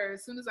 or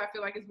as soon as I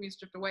feel like it's being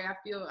stripped away, I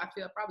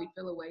probably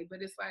feel away.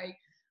 But it's like,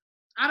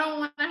 I don't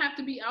want to have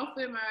to be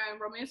alpha in my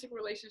romantic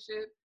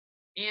relationship.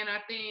 And I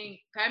think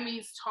that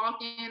means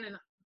talking, and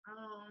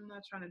I'm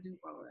not trying to do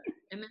all that.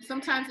 And then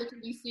sometimes it can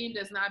be seen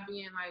as not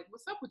being like,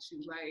 what's up with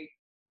you? Like,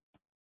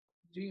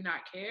 do you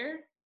not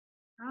care?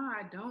 No,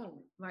 I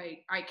don't.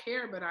 Like, I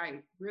care, but I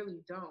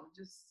really don't.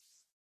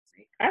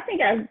 I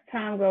think as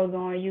time goes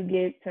on, you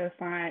get to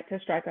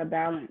strike a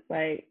balance.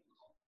 Like,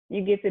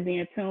 you get to be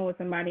in tune with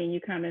somebody, and you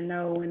kind of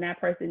know when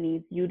that person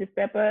needs you to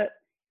step up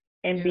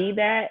and be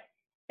that,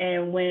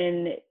 and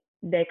when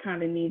they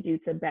kind of need you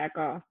to back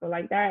off. So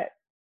like that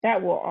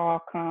will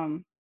all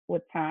come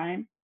with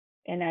time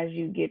and as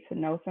you get to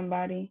know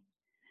somebody.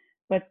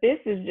 But this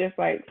is just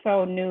like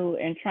so new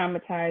and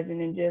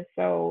traumatizing and just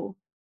so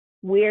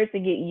weird to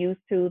get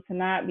used to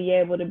not be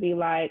able to be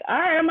like, all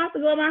right, I'm about to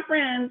go with my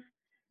friends.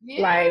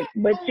 Yeah. Like,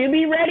 but you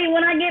be ready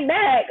when I get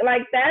back.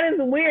 Like, that is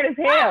weird as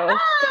hell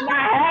to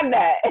not have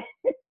that.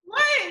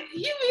 What?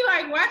 You be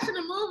like watching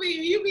a movie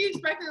and you be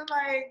expecting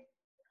like,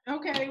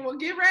 okay, well,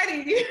 get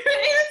ready.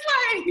 It's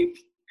like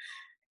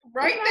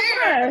right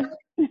there.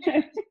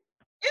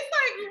 It's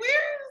like,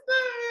 where's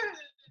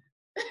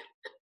the?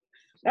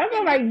 That's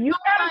what, like, you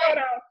gotta go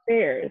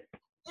downstairs.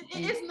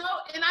 It's no,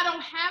 and I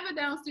don't have it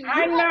downstairs.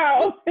 I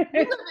know. You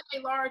live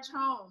in a large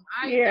home.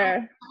 Yeah.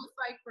 It's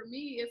like, for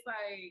me, it's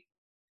like,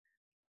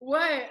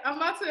 what? I'm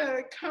about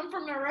to come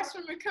from the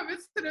restroom and come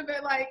into the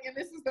bed, like, and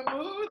this is the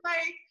mood?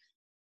 Like,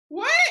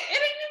 what? It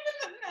ain't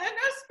even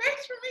enough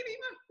space for me to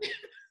even.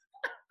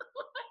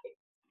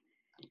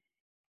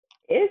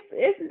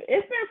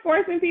 It's been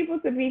forcing people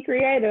to be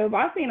creative.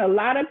 I've seen a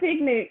lot of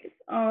picnics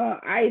on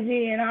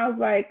IG, and I was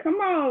like, come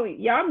on,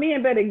 y'all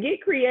men better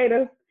get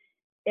creative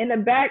in the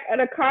back of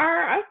the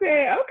car. I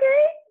said,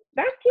 okay,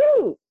 that's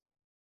cute.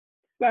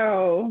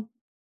 So,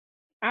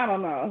 I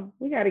don't know.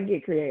 We got to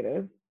get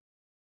creative.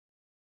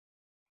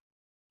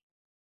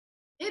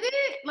 It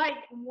is like,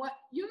 what,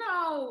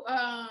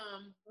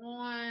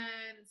 on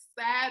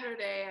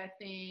Saturday, I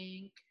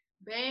think,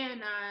 Bay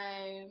and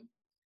I,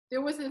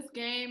 there was this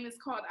game, it's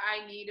called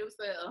I Need. It was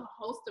a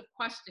host of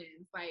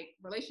questions, like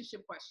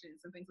relationship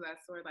questions and things of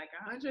that sort, like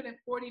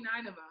 149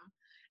 of them.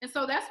 And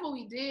so that's what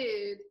we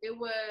did. It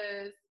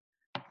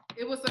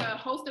was a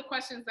host of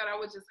questions that I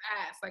would just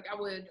ask. Like, I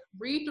would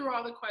read through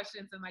all the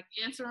questions and like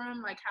answer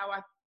them like how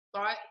I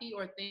thought he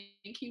or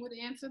think he would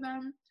answer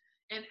them,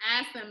 and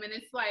ask them. And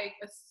it's like,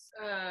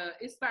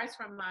 it starts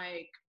from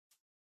like,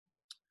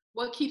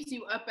 what keeps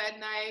you up at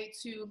night,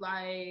 to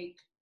like,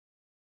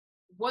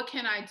 what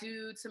can I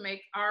do to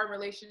make our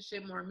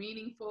relationship more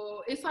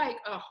meaningful? It's like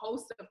a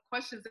host of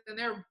questions, and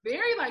they're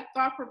very like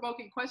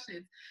thought-provoking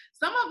questions.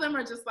 Some of them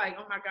are just like,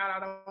 oh my God, I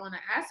don't want to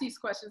ask these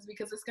questions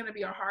because it's going to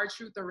be a hard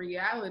truth or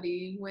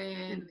reality,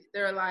 when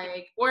they're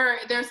like, or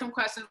there's some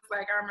questions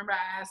like, I remember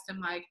I asked him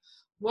like,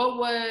 what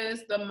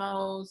was the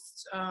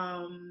most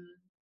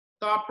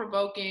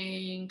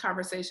thought-provoking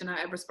conversation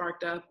I ever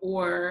sparked up,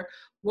 or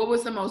what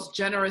was the most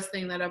generous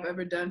thing that I've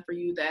ever done for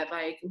you that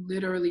like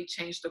literally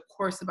changed the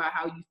course about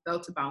how you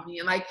felt about me.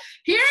 And like,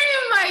 hearing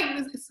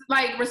him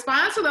like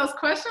respond to those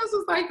questions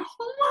was like,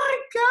 oh my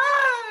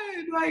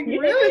God, like,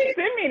 you really? Need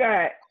to send me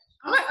that.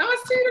 I'm gonna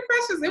see the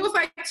questions. It was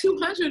like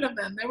 200 of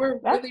them. They were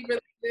really, really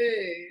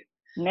good.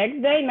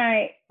 Next day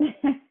night.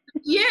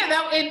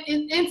 Yeah,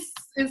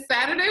 and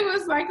Saturday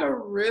was like a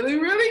really,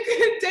 really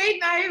good date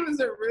night. It was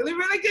a really,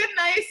 really good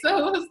night.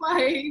 So it was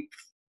like,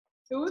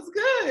 it was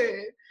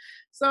good.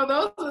 So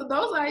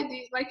those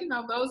ideas, like,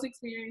 those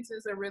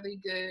experiences are really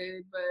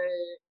good,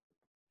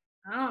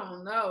 but I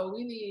don't know.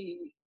 We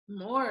need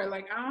more.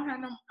 Like, I'm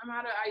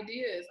out of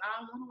ideas. I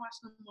don't want to watch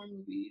no more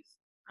movies.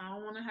 I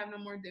don't want to have no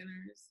more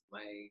dinners.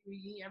 Like, we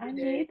eat every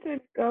day. I need to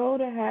go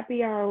to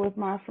happy hour with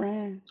my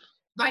friends.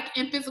 Like,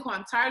 in physical.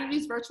 I'm tired of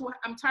these virtual.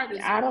 I'm tired of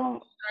this.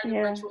 Virtual happy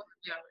hours.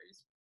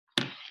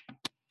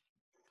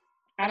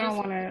 I don't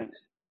want to.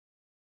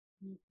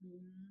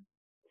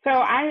 So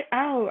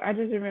I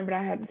just remembered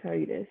I had to tell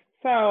you this.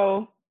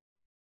 So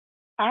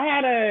I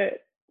had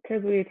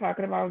because we were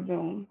talking about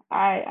Zoom.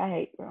 I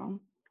hate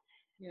Zoom.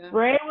 Yeah.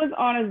 Ray was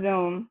on a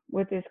Zoom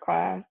with his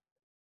class.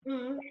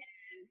 Mm-hmm.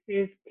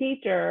 His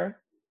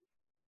teacher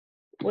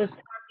was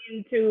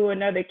talking to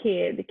another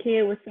kid. The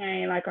kid was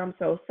saying, like, I'm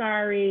so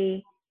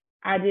sorry.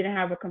 I didn't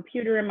have a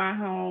computer in my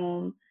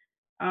home.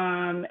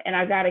 And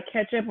I got to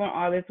catch up on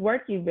all this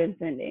work you've been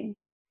sending.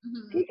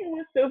 Mm-hmm. Teacher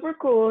was super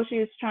cool. She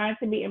was trying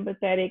to be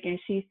empathetic, and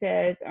she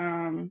says,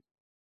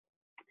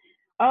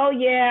 oh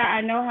yeah,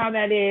 I know how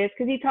that is,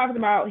 because he talks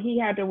about he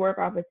had to work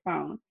off his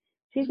phone.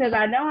 She says,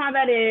 I know how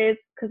that is,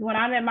 because when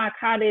I'm at my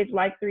cottage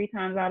like 3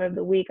 times out of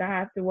the week, I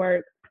have to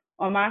work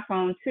on my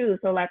phone too.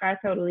 So like, I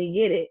totally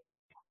get it.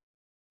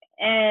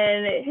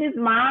 And his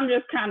mom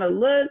just kind of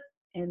looked,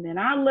 and then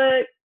I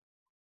looked,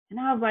 and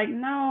I was like,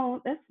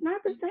 no, that's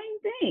not the same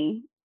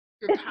thing.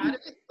 Your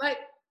cottage, like,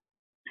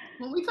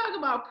 when we talk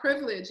about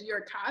privilege,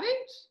 your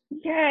cottage?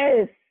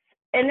 Yes.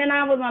 And then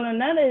I was on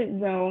another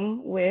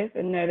Zoom with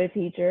another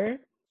teacher,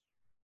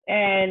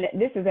 and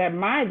this is at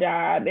my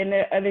job, and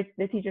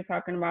the teacher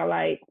talking about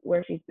like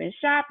where she's been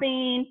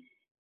shopping,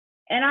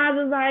 and I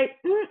was like,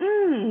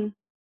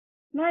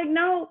 like,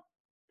 no,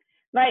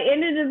 like,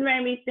 and it just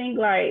made me think,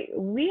 like,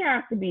 we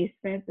have to be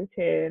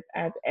sensitive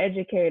as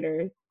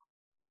educators,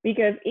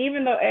 because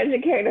even though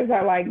educators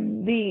are like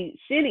the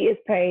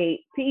shittiest paid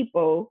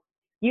people,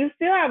 you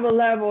still have a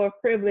level of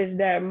privilege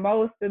that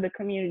most of the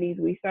communities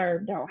we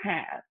serve don't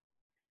have.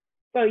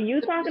 So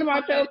you talking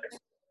about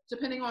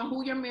depending on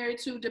who you're married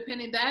to,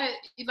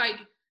 like,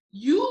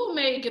 you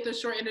may get the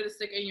short end of the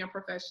stick in your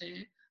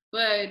profession,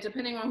 but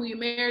depending on who you're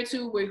married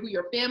to, who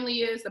your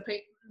family is,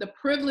 the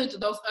privilege,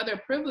 those other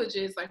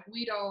privileges, like,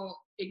 we don't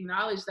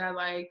acknowledge that.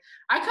 Like,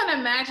 I couldn't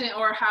imagine,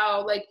 or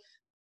how, like,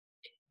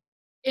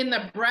 in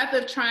the breath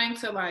of trying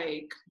to,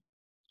 like,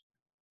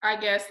 I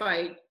guess,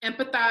 like,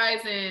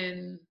 empathize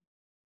and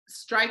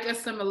strike a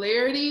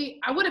similarity,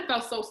 I would have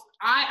felt so,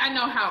 I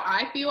know how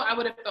I feel, I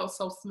would have felt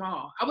so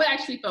small. I would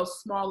actually feel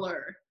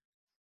smaller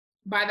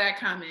by that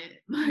comment.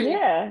 Like,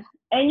 yeah,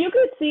 and you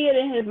could see it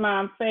in his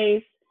mom's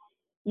face.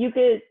 You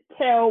could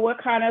tell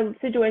what kind of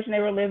situation they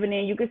were living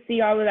in. You could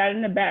see all of that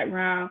in the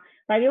background.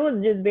 Like, it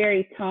was just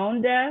very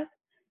tone deaf.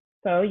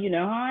 So you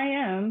know how I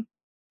am.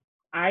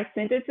 I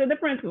sent it to the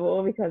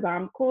principal because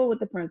I'm cool with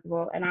the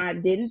principal, and I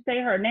didn't say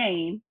her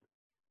name,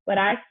 but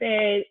I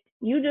said,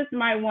 you just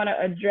might want to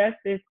address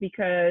this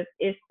because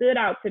it stood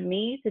out to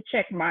me to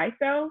check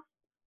myself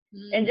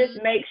and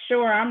just make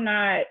sure I'm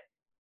not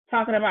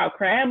talking about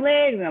crab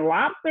legs and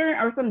lobster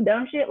or some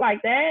dumb shit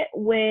like that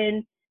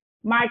when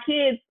my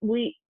kids,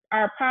 we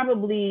are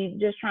probably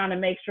just trying to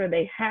make sure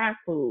they have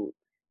food,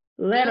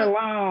 let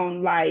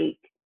alone like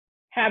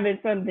having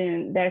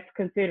something that's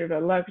considered a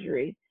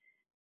luxury.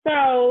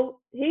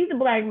 So he's a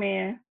black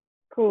man,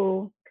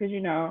 cool, because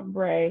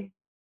Bray,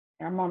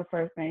 I'm on a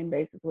first name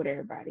basis with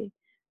everybody.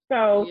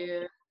 So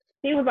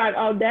he was like,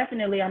 oh,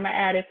 definitely, I'm gonna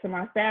add it to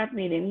my staff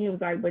meeting. He was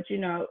like, but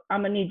I'm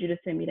gonna need you to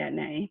send me that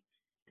name.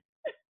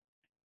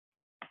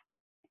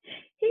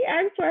 He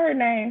asked for her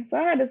name, so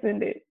I had to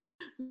send it.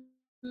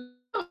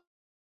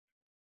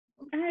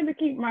 I had to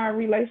keep my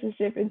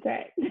relationship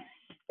intact.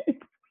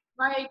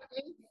 Like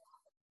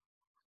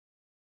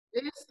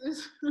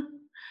it's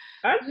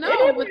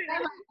no, but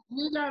that, like,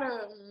 you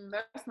gotta.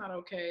 That's not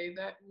okay.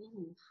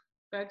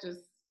 That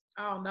just,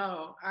 I don't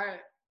know.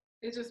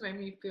 It just made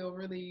me feel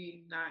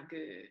really not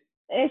good.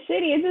 It's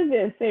shitty. It just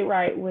didn't sit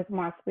right with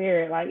my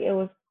spirit. Like it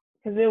was,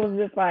 because it was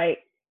just like,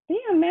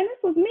 damn man, this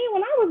was me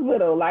when I was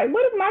little. Like,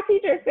 what if my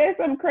teacher said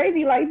something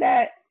crazy like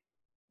that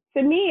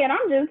to me, and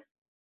I'm just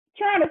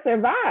trying to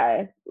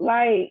survive?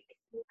 Like,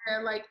 yeah,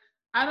 like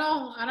I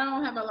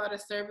don't have a lot of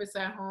service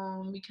at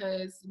home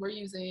because we're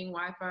using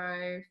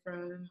Wi-Fi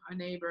from a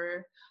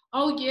neighbor.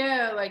 Oh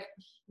yeah, like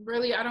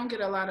really, I don't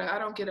get a lot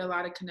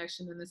of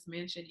connection in this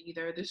mansion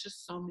either. There's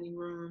just so many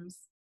rooms.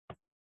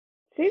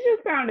 She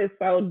just sounded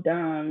so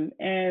dumb,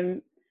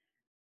 and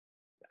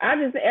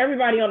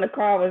everybody on the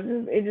call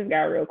it just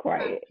got real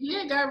quiet.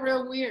 Yeah, it got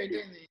real weird,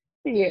 didn't it?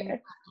 Yeah,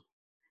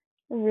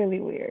 really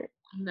weird.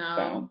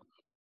 No,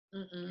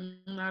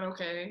 not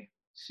okay.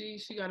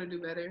 She got to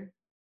do better.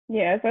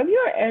 Yeah, so if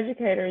you're an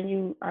educator and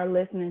you are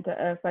listening to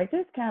us, like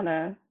just kind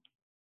of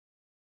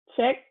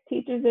check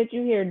teachers that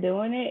you hear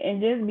doing it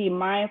and just be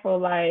mindful,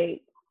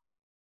 like,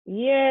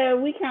 yeah,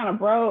 we kind of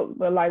broke,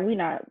 but like we're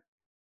not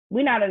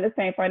in the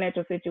same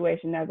financial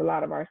situation as a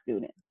lot of our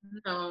students.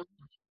 No.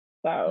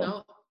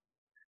 So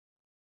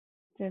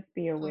just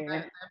be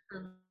aware.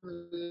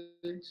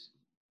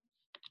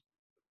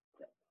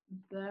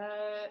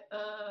 That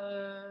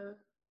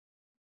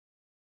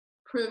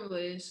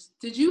privilege.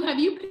 Have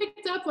you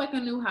picked up like a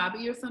new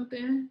hobby or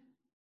something?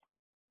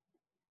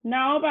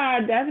 No, but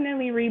I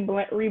definitely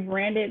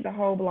rebranded the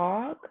whole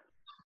blog.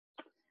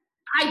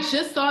 I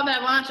just saw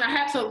that launch. I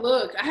had to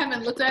look. I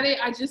haven't looked at it.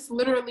 I just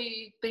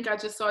literally think I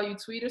just saw you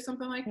tweet or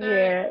something like that.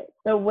 Yeah,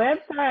 the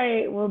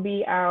website will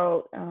be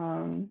out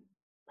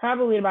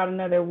probably about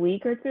another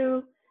week or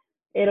two.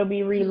 It'll be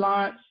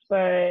relaunched,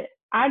 but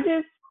I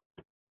just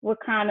would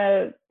kind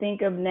of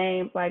think of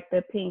names like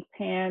the Pink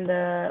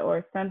Panda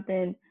or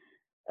something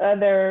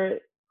other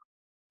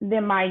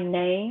than my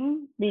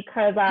name,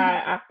 because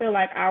I feel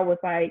like I was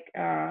like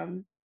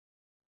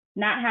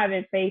not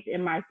having faith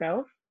in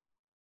myself,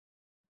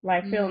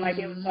 like feeling like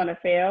it was gonna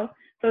fail.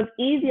 So it's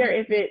easier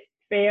if it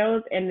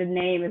fails and the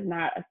name is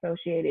not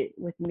associated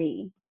with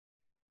me.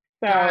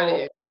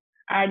 So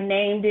I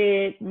named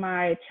it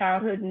my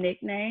childhood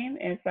nickname,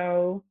 and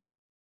so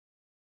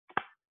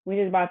we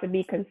just about to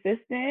be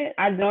consistent.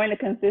 I joined the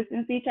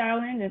consistency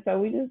challenge, and so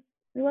we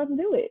about to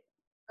do it.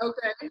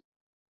 Okay.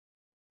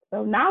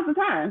 So now's the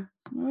time.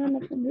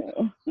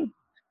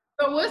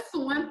 So what's the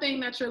one thing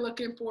that you're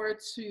looking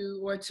forward to,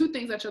 or two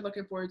things that you're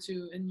looking forward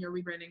to in your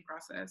rebranding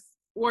process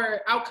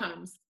or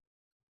outcomes?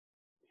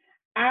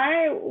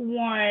 I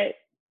want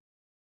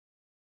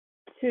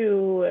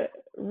to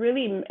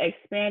really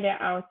expand it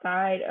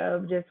outside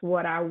of just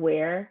what I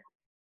wear,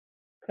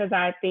 because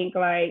I think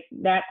like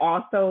that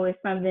also is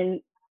something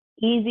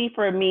easy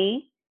for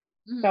me.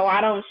 So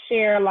I don't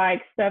share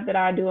like stuff that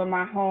I do in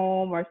my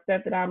home or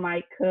stuff that I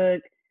might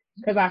cook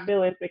because I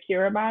feel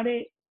insecure about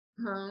it.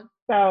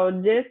 So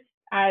just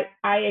I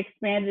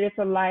expanded it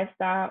to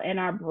lifestyle and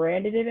I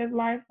branded it as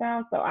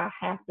lifestyle. So I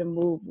have to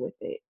move with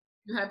it.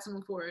 You have to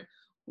move forward.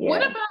 Yeah.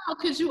 What about,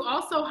 could you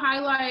also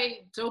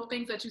highlight dope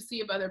things that you see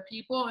of other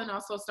people and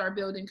also start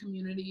building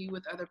community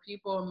with other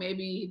people?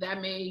 Maybe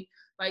that may,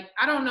 like,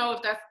 I don't know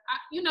if that's,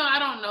 I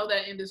don't know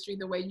that industry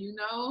the way you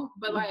know,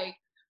 but like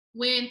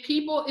when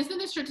people,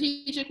 isn't it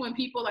strategic when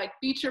people like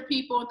feature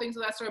people and things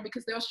of that sort,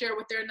 because they'll share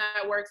with their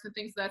networks and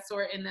things of that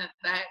sort, and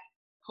that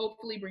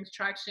hopefully brings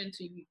traction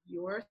to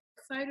your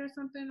site or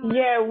something? Or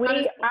yeah,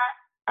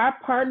 I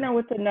partner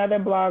with another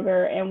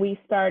blogger and we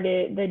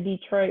started the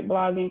Detroit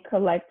Blogging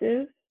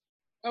Collective.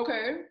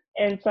 Okay.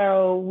 And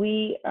so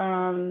we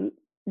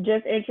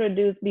just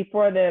introduced,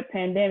 before the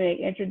pandemic,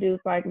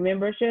 introduced like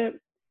memberships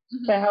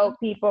to help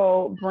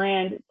people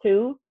brand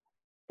too.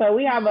 So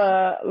we have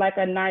a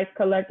nice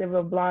collective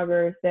of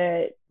bloggers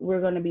that we're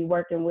going to be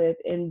working with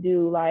and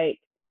do like,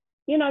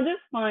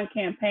 just fun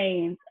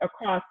campaigns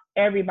across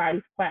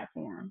everybody's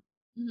platform.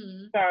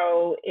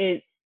 So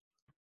it's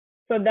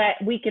so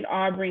that we can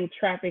all bring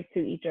traffic to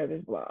each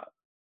other's blogs.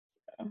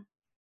 So.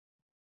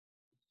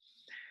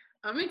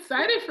 I'm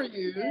excited for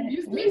you.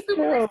 You seem Me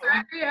super too.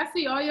 excited. I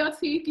see all your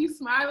teeth. You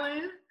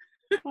smiling.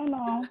 I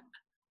know.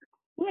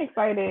 I'm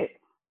excited.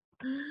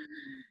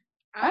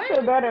 I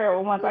feel better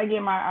once I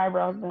get my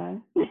eyebrows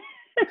done.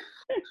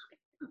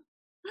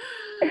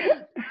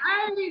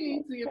 I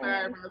need to get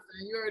my eyebrows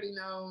done. You already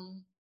know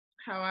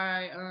how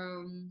I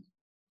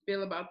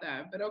feel about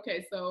that. But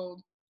okay, so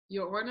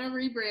you're on a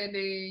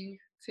rebranding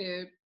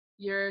tip.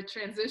 You're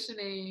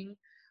transitioning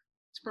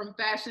from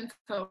fashion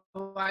to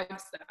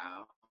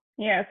lifestyle.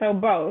 Yeah, so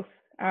both.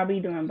 I'll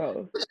be doing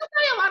both. But you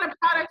say a lot of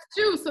products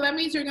too, so that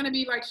means you're gonna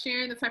be like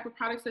sharing the type of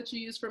products that you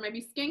use for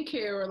maybe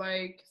skincare or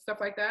like stuff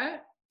like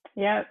that.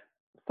 Yep.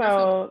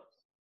 So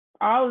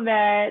all of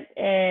that,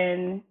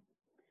 and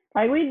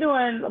like we've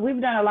done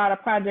a lot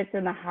of projects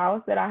in the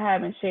house that I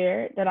haven't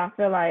shared that I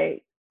feel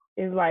like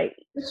is like.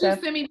 But you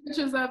send me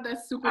pictures of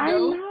that's super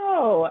dope. I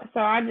know. So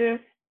I'm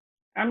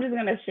just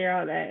gonna share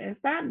all that and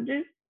stop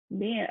just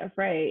being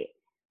afraid.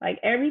 Like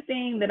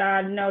everything that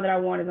I know that I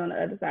want is on the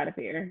other side of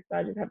here. So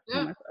I just have to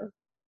tell myself.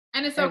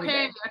 And it's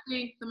okay. I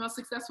think the most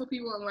successful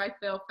people in life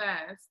fail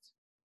fast.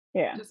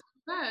 Yeah. Just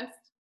fast.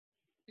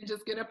 And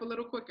just get up a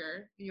little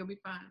quicker and you'll be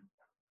fine.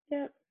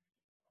 Yep.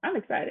 I'm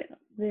excited.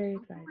 Very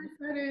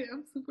excited.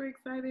 I'm super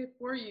excited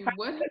for you.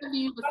 What have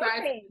you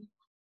besides?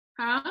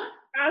 Huh?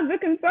 How's the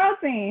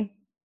consulting?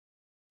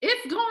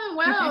 It's going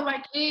well.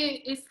 Like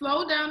it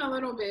slowed down a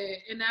little bit,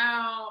 and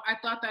now I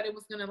thought that it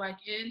was gonna like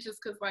end just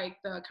because like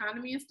the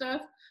economy and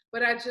stuff.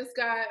 But I just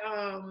got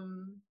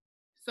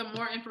some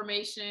more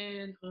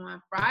information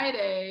on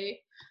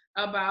Friday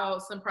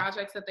about some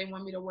projects that they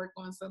want me to work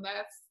on. So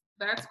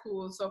that's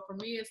cool. So for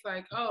me, it's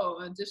like,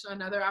 oh,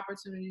 another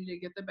opportunity to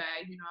get the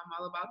bag. You know, I'm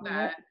all about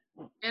that.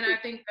 And I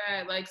think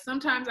that like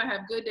sometimes I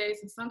have good days,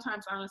 and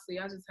sometimes honestly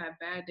I just have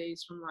bad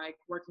days from like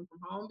working from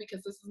home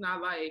because this is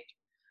not like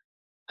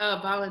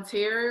I'm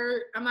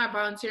not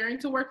volunteering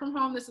to work from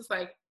home. This is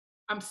like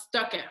I'm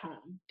stuck at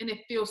home and it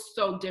feels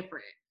so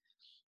different.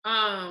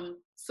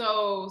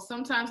 So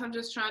sometimes I'm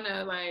just trying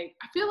to like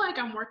I feel like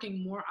I'm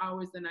working more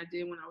hours than I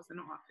did when I was in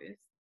the office.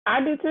 I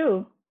do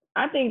too.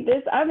 I think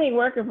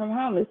working from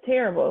home is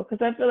terrible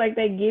because I feel like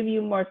they give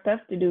you more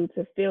stuff to do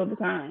to fill the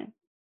time.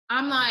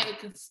 I'm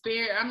like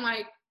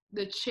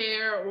the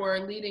chair or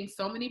leading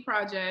so many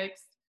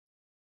projects.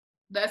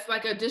 That's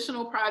like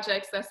additional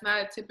projects that's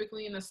not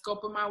typically in the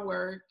scope of my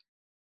work.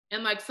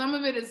 And like some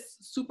of it is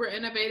super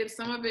innovative.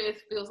 Some of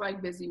it feels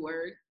like busy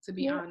work, to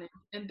be honest.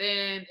 And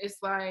then it's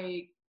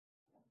like,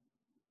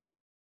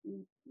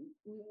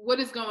 what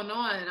is going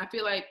on? I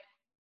feel like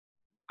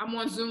I'm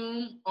on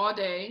Zoom all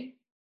day.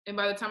 And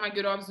by the time I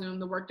get off Zoom,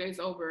 the workday's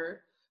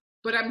over.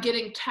 But I'm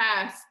getting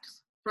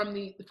tasks from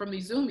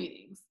these Zoom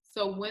meetings.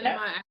 So when am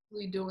I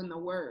actually doing the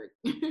work?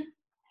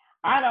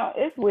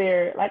 It's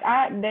weird. Like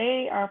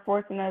they are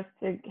forcing us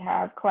to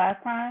have class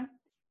time.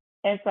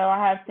 And so I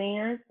have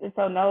seniors. And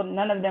so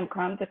none of them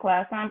come to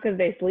class time because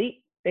they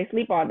sleep. They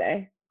sleep all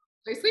day.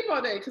 They sleep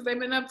all day because they've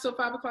been up till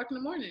 5 o'clock in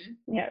the morning.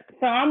 Yeah.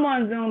 So I'm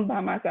on Zoom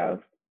by myself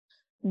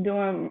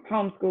doing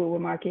homeschool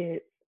with my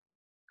kids.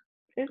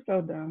 It's so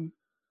dumb.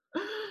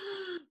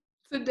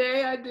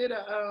 Today I did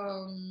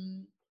a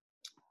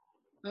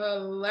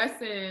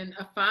lesson,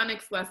 a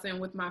phonics lesson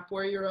with my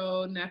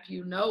 4-year-old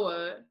nephew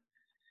Noah.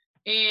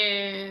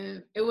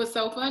 And it was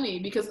so funny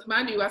because,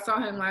 mind you, I saw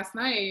him last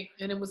night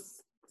and it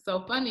was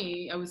so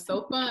funny. It was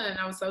so fun.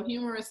 I was so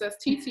humorous as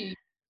TT.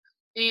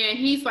 And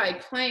he's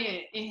like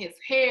playing in his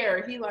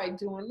hair. He like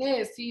doing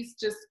this. He's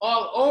just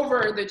all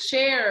over the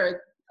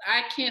chair.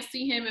 I can't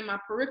see him in my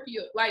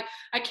peripheral. Like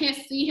I can't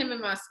see him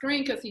in my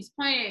screen because he's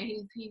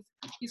playing.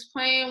 He's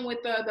playing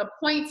with the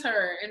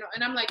pointer.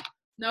 And I'm like,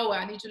 no,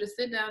 I need you to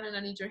sit down and I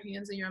need your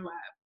hands in your lap.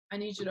 I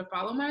need you to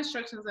follow my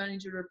instructions. I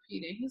need you to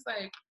repeat it. He's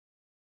like,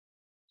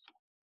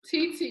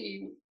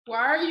 TT, why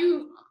are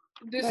you?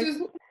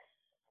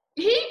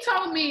 He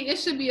told me it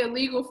should be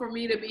illegal for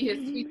me to be his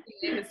TT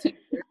and his teacher.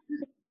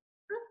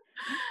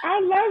 I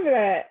love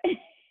that.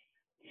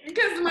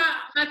 Because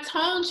my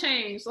tone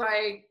changed.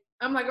 Like,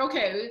 I'm like,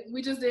 okay,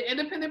 we just did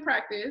independent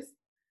practice.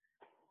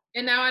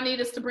 And now I need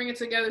us to bring it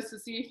together to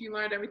see if you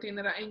learned everything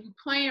and you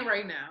playing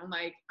right now.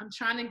 Like, I'm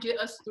trying to get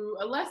us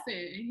through a lesson.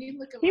 And he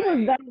was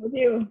done with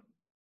you.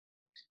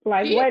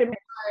 Like, wait a minute.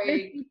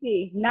 Like,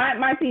 not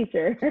my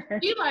teacher.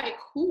 He like,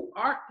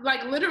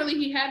 literally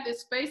he had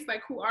this face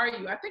like, who are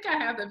you? I think I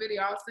have the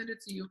video. I'll send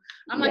it to you.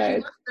 I'm like, you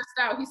look stressed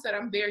out. He said,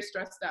 I'm very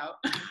stressed out.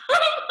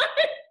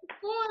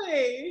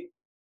 Boy.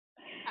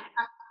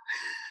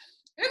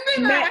 And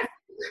then I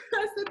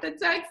sent the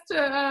text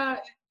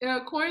to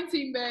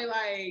Quarantine Bay,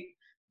 like,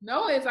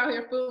 Noah is out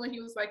here fooling.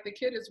 He was like, the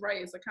kid is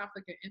right. It's a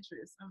conflict of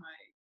interest. I'm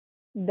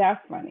like,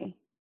 that's funny.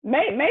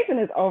 Mason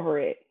is over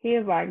it. He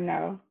is like,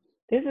 no,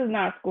 this is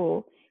not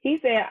school. He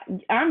said,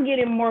 I'm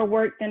getting more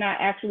work than I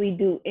actually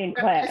do in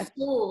class.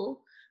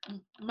 School.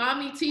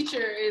 Mommy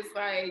teacher is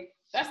like,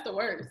 that's the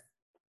worst.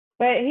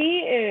 But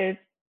he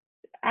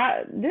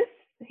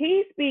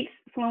speaks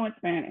fluent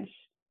Spanish.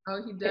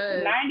 Oh, he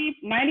does.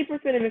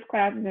 90% of his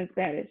class is in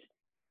Spanish.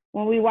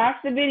 when we watch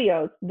the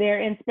videos,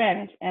 they're in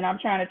Spanish, and I'm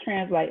trying to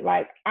translate.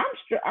 Like I'm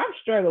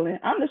struggling.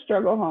 I'm the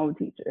struggle home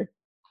teacher.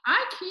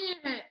 I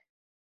can't,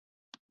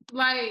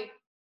 like,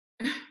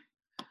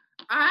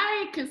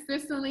 I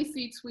consistently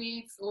see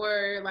tweets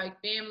or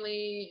like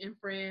family and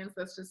friends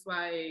that's just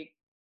like,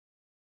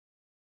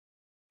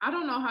 I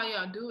don't know how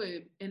y'all do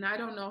it, and I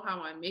don't know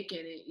how I'm making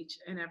it each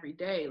and every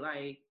day.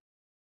 Like,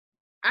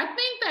 I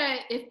think that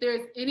if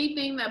there's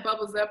anything that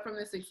bubbles up from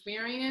this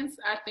experience,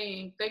 I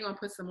think they're going to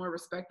put some more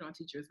respect on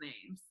teachers'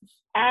 names.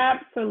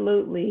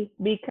 Absolutely,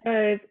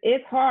 because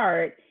it's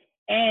hard.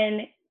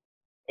 And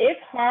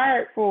it's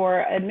hard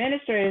for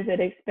administrators that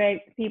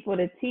expect people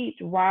to teach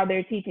while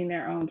they're teaching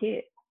their own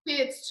kids.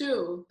 Kids,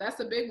 too. That's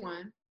a big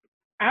one.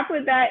 I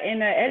put that in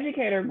the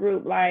educator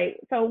group, like,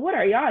 so what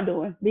are y'all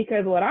doing?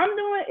 Because what I'm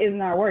doing is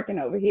not working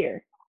over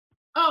here.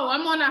 Oh,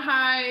 I'm on a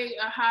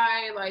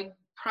high, like,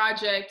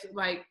 project,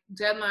 like,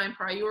 deadline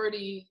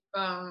priority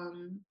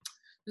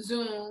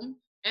Zoom,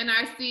 and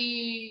I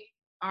see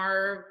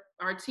our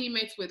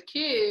teammates with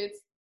kids,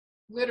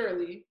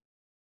 literally,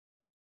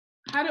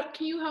 can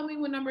you help me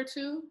with number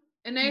 2?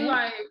 And they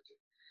like,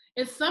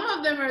 and some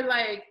of them are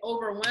like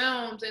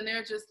overwhelmed, and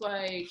they're just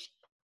like,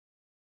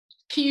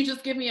 can you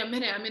just give me a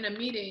minute? I'm in a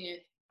meeting.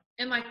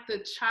 And like the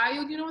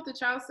child, you know what the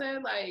child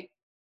said? Like,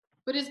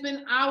 but it's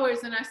been hours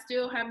and I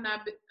still have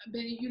not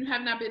been you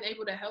have not been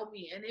able to help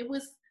me. And it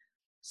was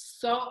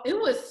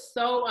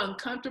so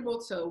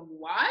uncomfortable to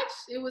watch.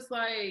 It was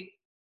like,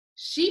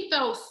 she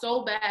felt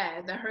so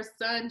bad that her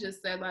son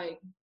just said like,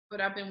 but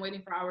I've been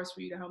waiting for hours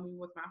for you to help me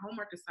with my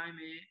homework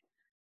assignment.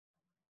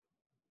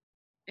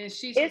 And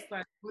she's just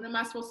like, what am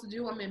I supposed to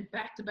do? I'm in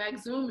back-to-back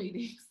Zoom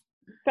meetings.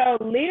 So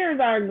leaders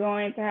are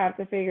going to have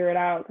to figure it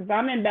out, because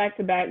I'm in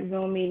back-to-back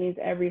Zoom meetings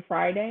every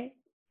Friday.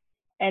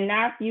 And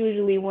that's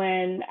usually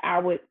when I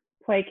would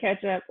play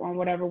catch up on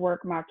whatever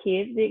work my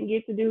kids didn't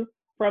get to do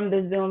from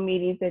the Zoom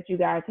meetings that you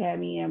guys had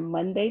me in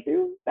Monday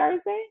through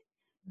Thursday.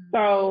 Mm-hmm.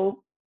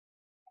 So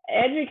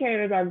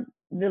educators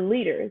the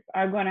leaders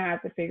are going to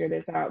have to figure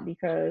this out,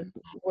 because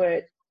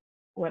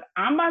what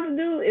I'm about to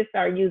do is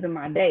start using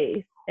my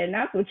days. And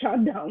that's what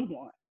y'all don't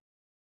want.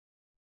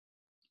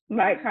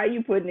 Like, how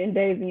you putting in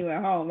days when you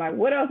at home? Like,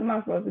 what else am I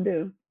supposed to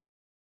do?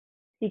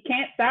 He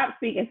can't stop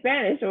speaking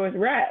Spanish or it's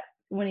rap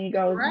when he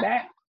goes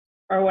back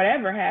or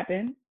whatever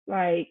happened.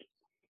 Like,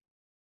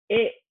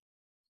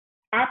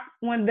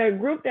 when the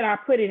group that I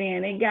put it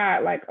in, it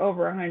got like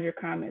over 100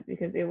 comments,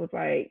 because it was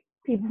like,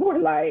 people were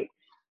like,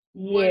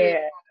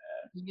 yeah.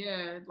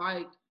 Yeah,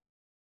 like,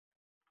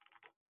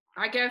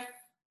 I guess,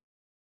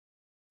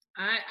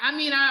 I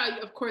mean,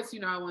 of course, you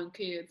know, I want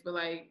kids, but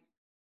like,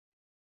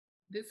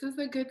 this is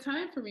a good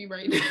time for me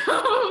right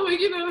now.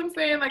 You know what I'm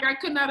saying? Like, I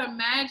could not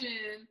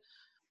imagine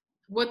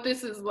what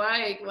this is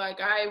like.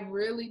 Like, I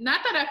really, not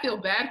that I feel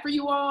bad for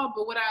you all,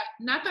 but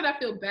not that I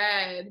feel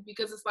bad,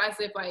 because it's like as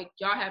if like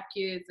y'all have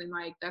kids and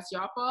like that's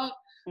y'all fault.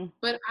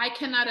 But I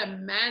cannot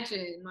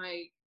imagine,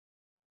 like,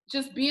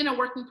 just being a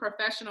working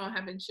professional,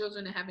 having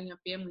children and having a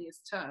family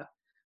is tough.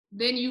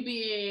 Then you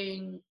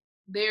being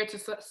there to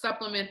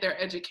supplement their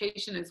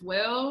education as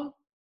well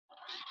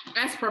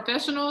as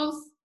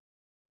professionals.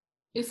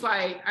 It's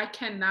like, I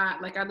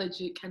cannot, like, I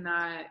legit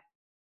cannot,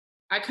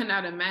 I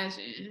cannot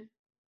imagine.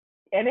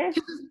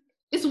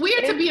 It's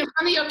weird to be in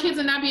front of your kids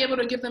and not be able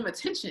to give them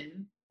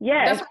attention.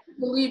 Yes. That's why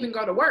people leave and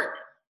go to work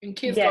and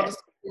kids go to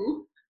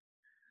school.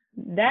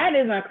 That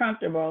is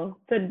uncomfortable,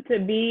 to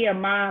be a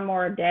mom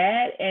or a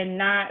dad and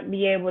not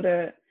be able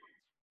to.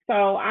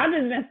 So I've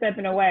just been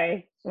stepping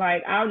away.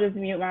 Like, I'll just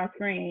mute my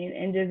screen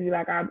and just be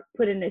like, I'll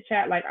put in the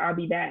chat, like, I'll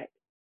be back.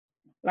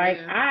 Like,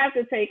 I have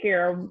to take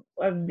care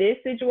of this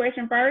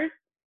situation first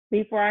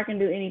before I can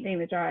do anything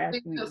that y'all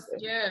ask me to do.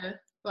 Yeah,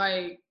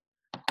 like,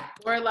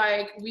 or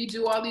like, we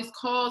do all these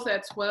calls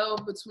at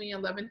 12 between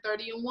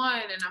 11:30 and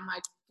 1, and I'm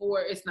like,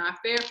 it's not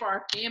fair for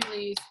our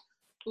families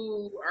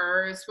who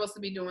are supposed to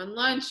be doing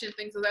lunch and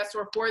things of that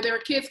sort for their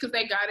kids, because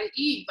they gotta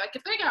eat. Like,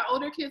 if they got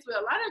older kids, but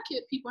a lot of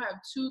people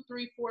have 2,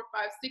 3, 4,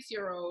 5,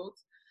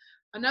 6-year-olds.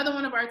 Another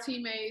one of our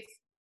teammates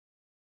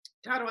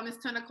got on this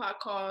 10 o'clock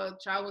call.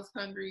 Child was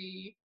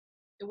hungry.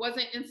 It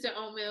wasn't instant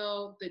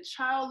oatmeal. The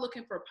child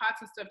looking for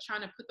pots and stuff,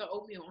 trying to put the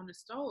oatmeal on the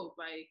stove,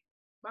 like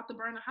about to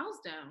burn the house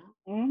down.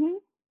 Mm-hmm.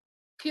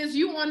 Cause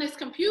you on this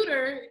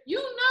computer, you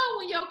know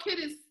when your kid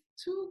is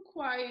too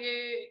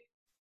quiet,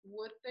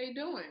 what they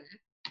doing.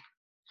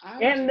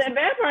 And the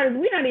bad part is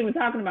we're not even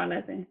talking about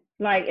nothing.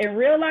 Like, in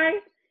real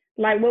life,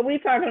 like, what we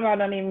talking about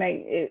don't even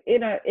make it.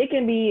 It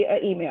can be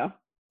an email.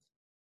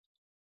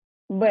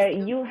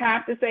 But you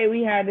have to say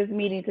we had this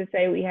meeting to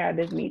say we had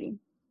this meeting.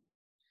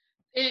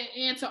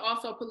 And to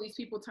also police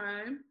people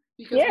time,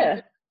 because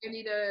they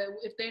need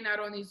if they're not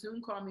on these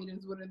Zoom call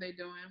meetings, what are they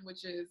doing?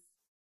 Which is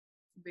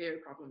very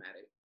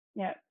problematic.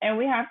 Yeah, and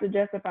we have to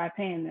justify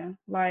paying them.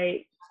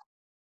 Like,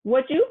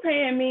 what you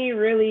paying me,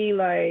 really,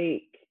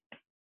 like,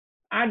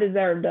 I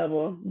deserve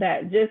double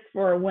that just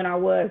for when I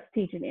was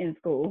teaching in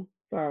school.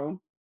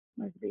 So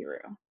let's be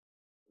real.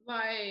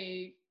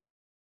 Like,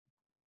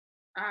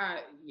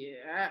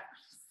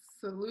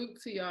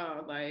 salute to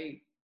y'all.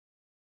 Like,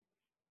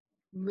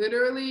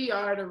 Literally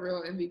are the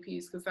real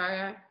MVPs because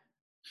I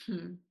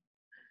don't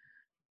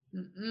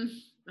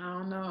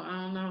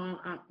know.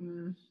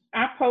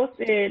 I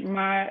posted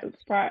my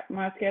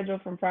schedule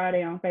from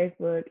Friday on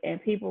Facebook,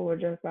 and people were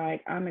just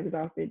like, "I'm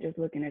exhausted just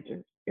looking at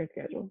your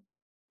schedule."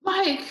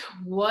 Like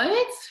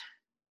what?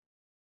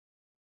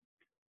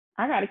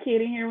 I got a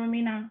kid in here with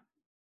me now.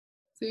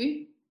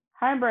 See?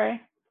 Hi,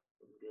 Bray.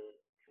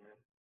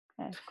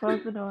 Okay,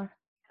 close the door.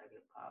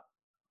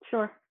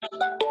 Sure.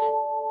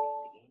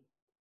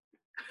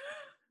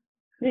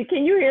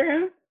 Can you hear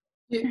him?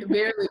 Yeah,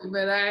 barely,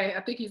 but I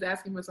think he's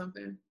asking for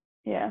something.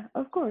 Yeah,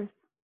 of course.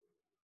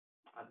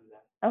 I'll do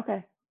that.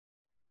 Okay.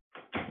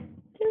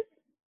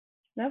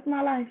 That's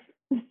my life.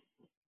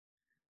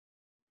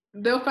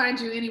 They'll find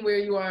you anywhere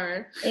you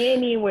are.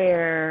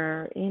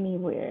 Anywhere.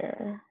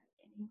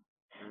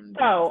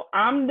 So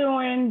I'm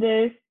doing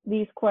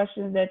these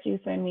questions that you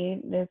sent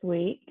me this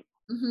week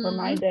for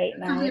my date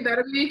night.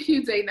 That'll be a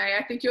cute date night.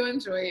 I think you'll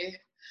enjoy it.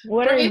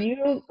 What are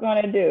you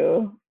gonna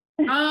do?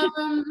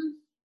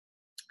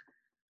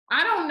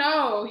 I don't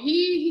know.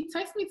 He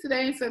texted me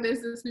today and said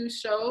there's this new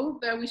show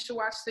that we should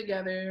watch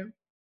together.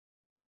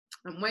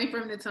 I'm waiting for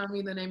him to tell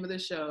me the name of the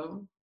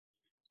show.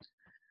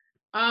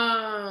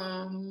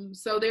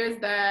 So there's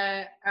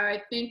that.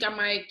 I think I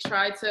might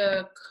try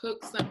to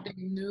cook something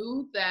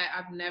new that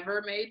I've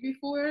never made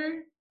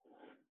before.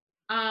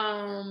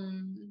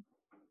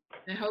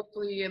 And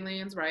hopefully it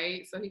lands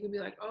right. So he could be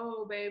like,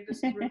 "Oh, babe,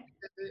 this is really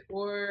good,"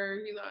 or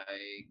he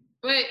like,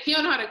 but he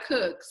don't know how to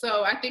cook.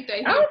 So I think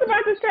that I was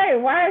about to say,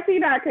 why is he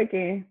not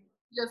cooking?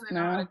 He doesn't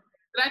know how to cook.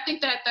 But I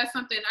think that's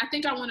something. I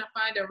think I want to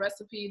find a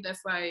recipe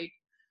that's like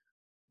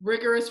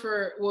rigorous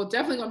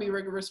definitely gonna be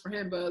rigorous for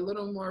him, but a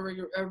little more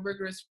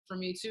rigorous for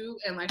me too.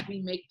 And like we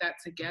make that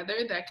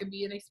together. That could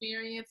be an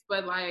experience.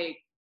 But like,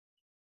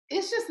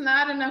 it's just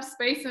not enough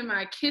space in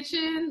my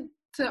kitchen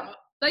to.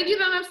 Like, you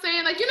know what I'm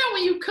saying? Like, you know,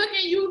 when you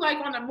cooking, you like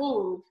on the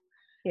move.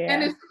 Yeah.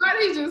 And if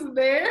somebody's just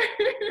there.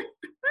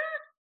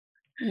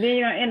 Then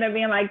you're going to end up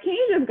being like, can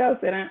you just go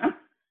sit down?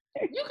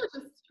 You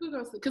could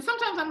go sit. Because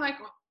sometimes I'm like,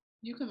 well,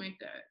 you can make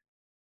that.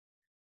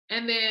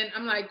 And then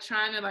I'm like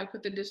trying to like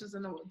put the dishes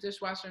in the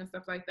dishwasher and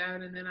stuff like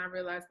that. And then I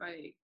realized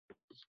like,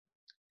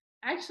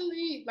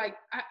 actually, like,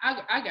 I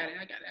got it.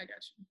 I got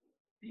you.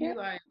 And you're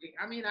like,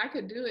 I mean, I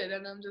could do it.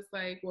 And I'm just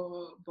like,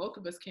 well, both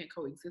of us can't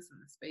coexist in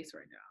this space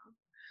right now.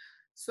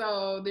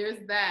 So there's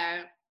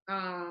that.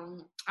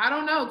 I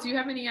don't know. Do you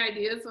have any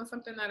ideas on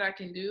something that I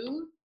can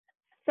do?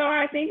 So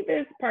I think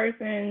this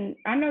person,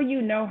 I know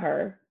you know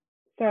her.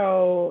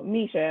 So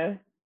Misha.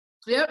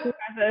 Yep. Who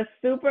has a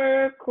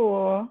super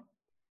cool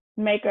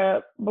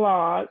makeup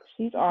blog.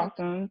 She's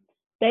awesome.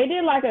 They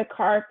did like a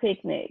car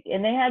picnic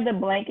and they had the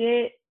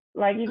blanket.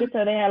 Like you could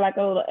tell they had like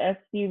a little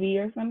SUV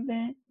or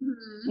something.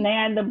 Mm-hmm. And they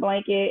had the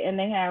blanket and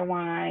they had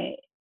wine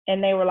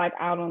and they were like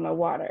out on the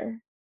water.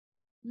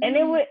 And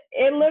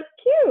it looked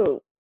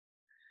cute.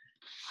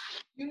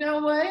 You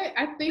know what?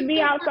 I think to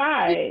be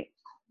outside.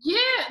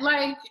 Yeah,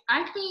 like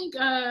I think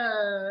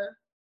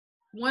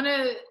one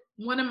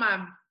of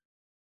my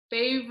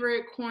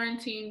favorite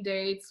quarantine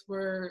dates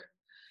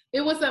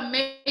it was a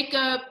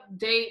makeup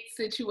date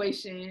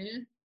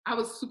situation. I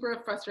was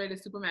super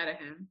frustrated, super mad at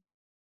him,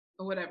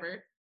 or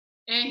whatever.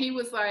 And he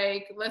was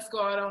like, "Let's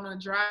go out on a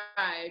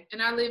drive."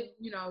 And I live,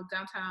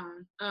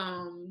 downtown.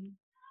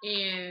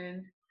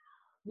 And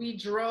we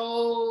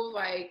drove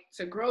like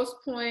to Grosse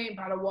Pointe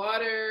by the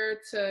water,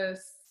 to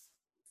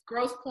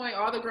Grosse Pointe,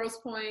 all the Grosse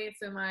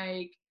Pointes, and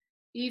like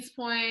East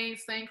Point,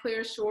 St.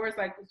 Clair Shores,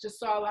 like just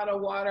saw a lot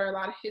of water, a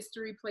lot of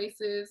history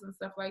places and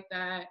stuff like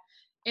that.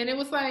 And it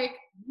was like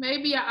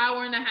maybe an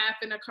hour and a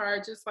half in a car,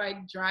 just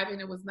like driving.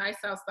 It was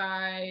nice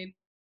outside.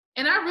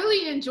 And I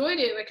really enjoyed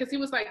it, like, because he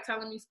was like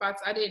telling me spots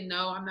I didn't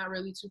know. I'm not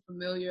really too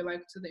familiar,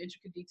 like, to the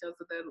intricate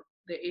details of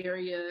the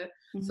area.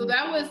 Mm-hmm. So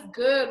that was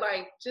good,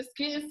 like, just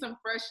getting some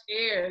fresh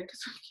air, because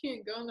we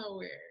can't go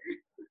nowhere.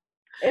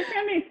 It's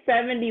going to be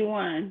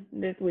 71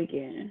 this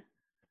weekend.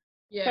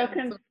 Yeah.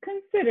 So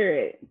consider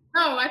it.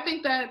 No, I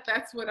think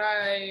that's what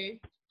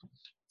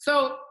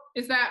so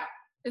is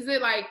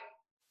it like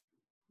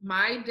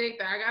my date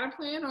that I got to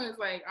plan, or is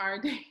like our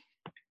date?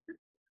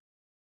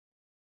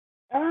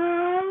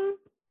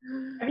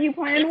 Have you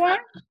planned one?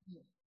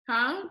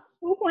 Huh?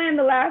 Who planned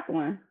the last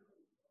one?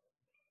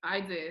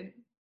 I did.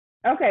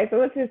 Okay,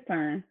 so it's his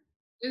turn.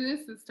 It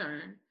is his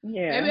turn.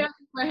 Yeah. Maybe I'll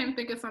let him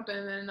think of something,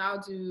 and then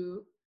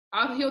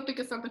he'll think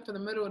of something for the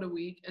middle of the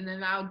week, and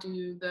then I'll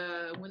do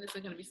when is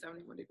it going to be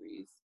 71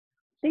 degrees?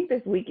 I think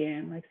this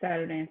weekend, like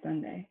Saturday and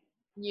Sunday.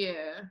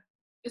 Yeah.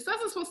 It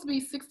says it's supposed to be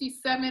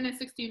 67 and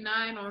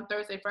 69 on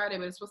Thursday, Friday,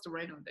 but it's supposed to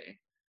rain all day.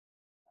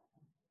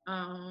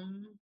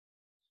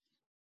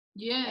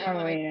 Yeah.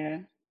 Oh, yeah.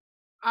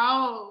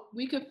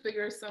 We could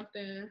figure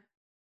something.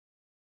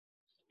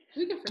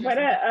 But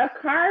a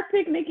car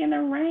picnic in the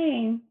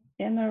rain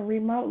in a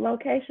remote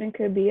location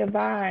could be a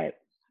vibe.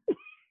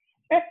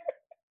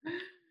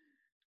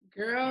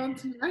 Girl,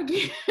 I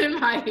get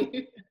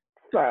it.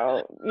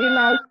 So,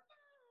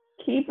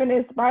 keeping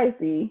it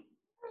spicy.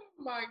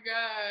 Oh my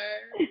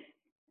God.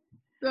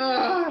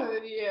 Oh,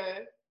 yeah.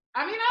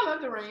 I mean, I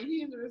love Dwayne.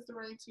 He enjoys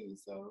Dwayne too.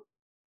 So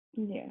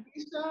yeah,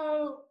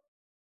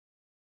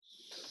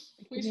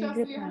 we shall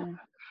see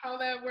how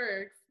that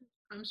works.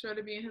 I'm sure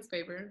to be in his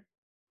favor.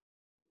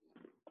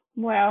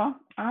 Well,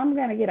 I'm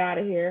gonna get out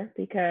of here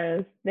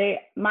because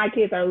my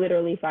kids are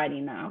literally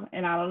fighting now,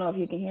 and I don't know if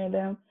you can hear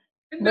them.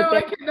 No,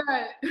 I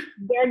cannot.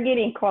 They're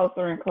getting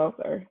closer and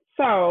closer.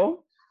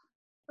 So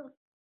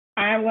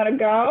I'm gonna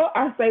go.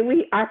 I say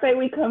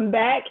we come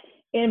back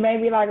in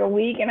maybe like a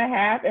week and a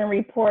half and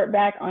report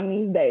back on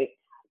these dates.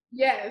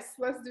 Yes,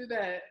 let's do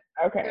that.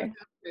 Okay.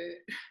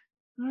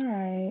 All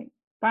right.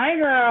 Bye,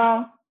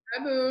 girl.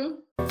 Bye, boo.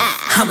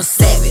 I'm a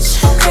savage.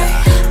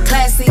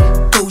 Classy,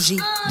 bougie,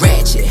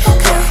 ratchet.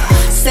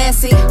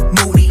 Sassy,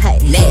 moody,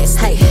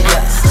 nasty.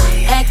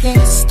 Acting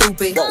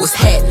stupid. What's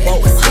happening?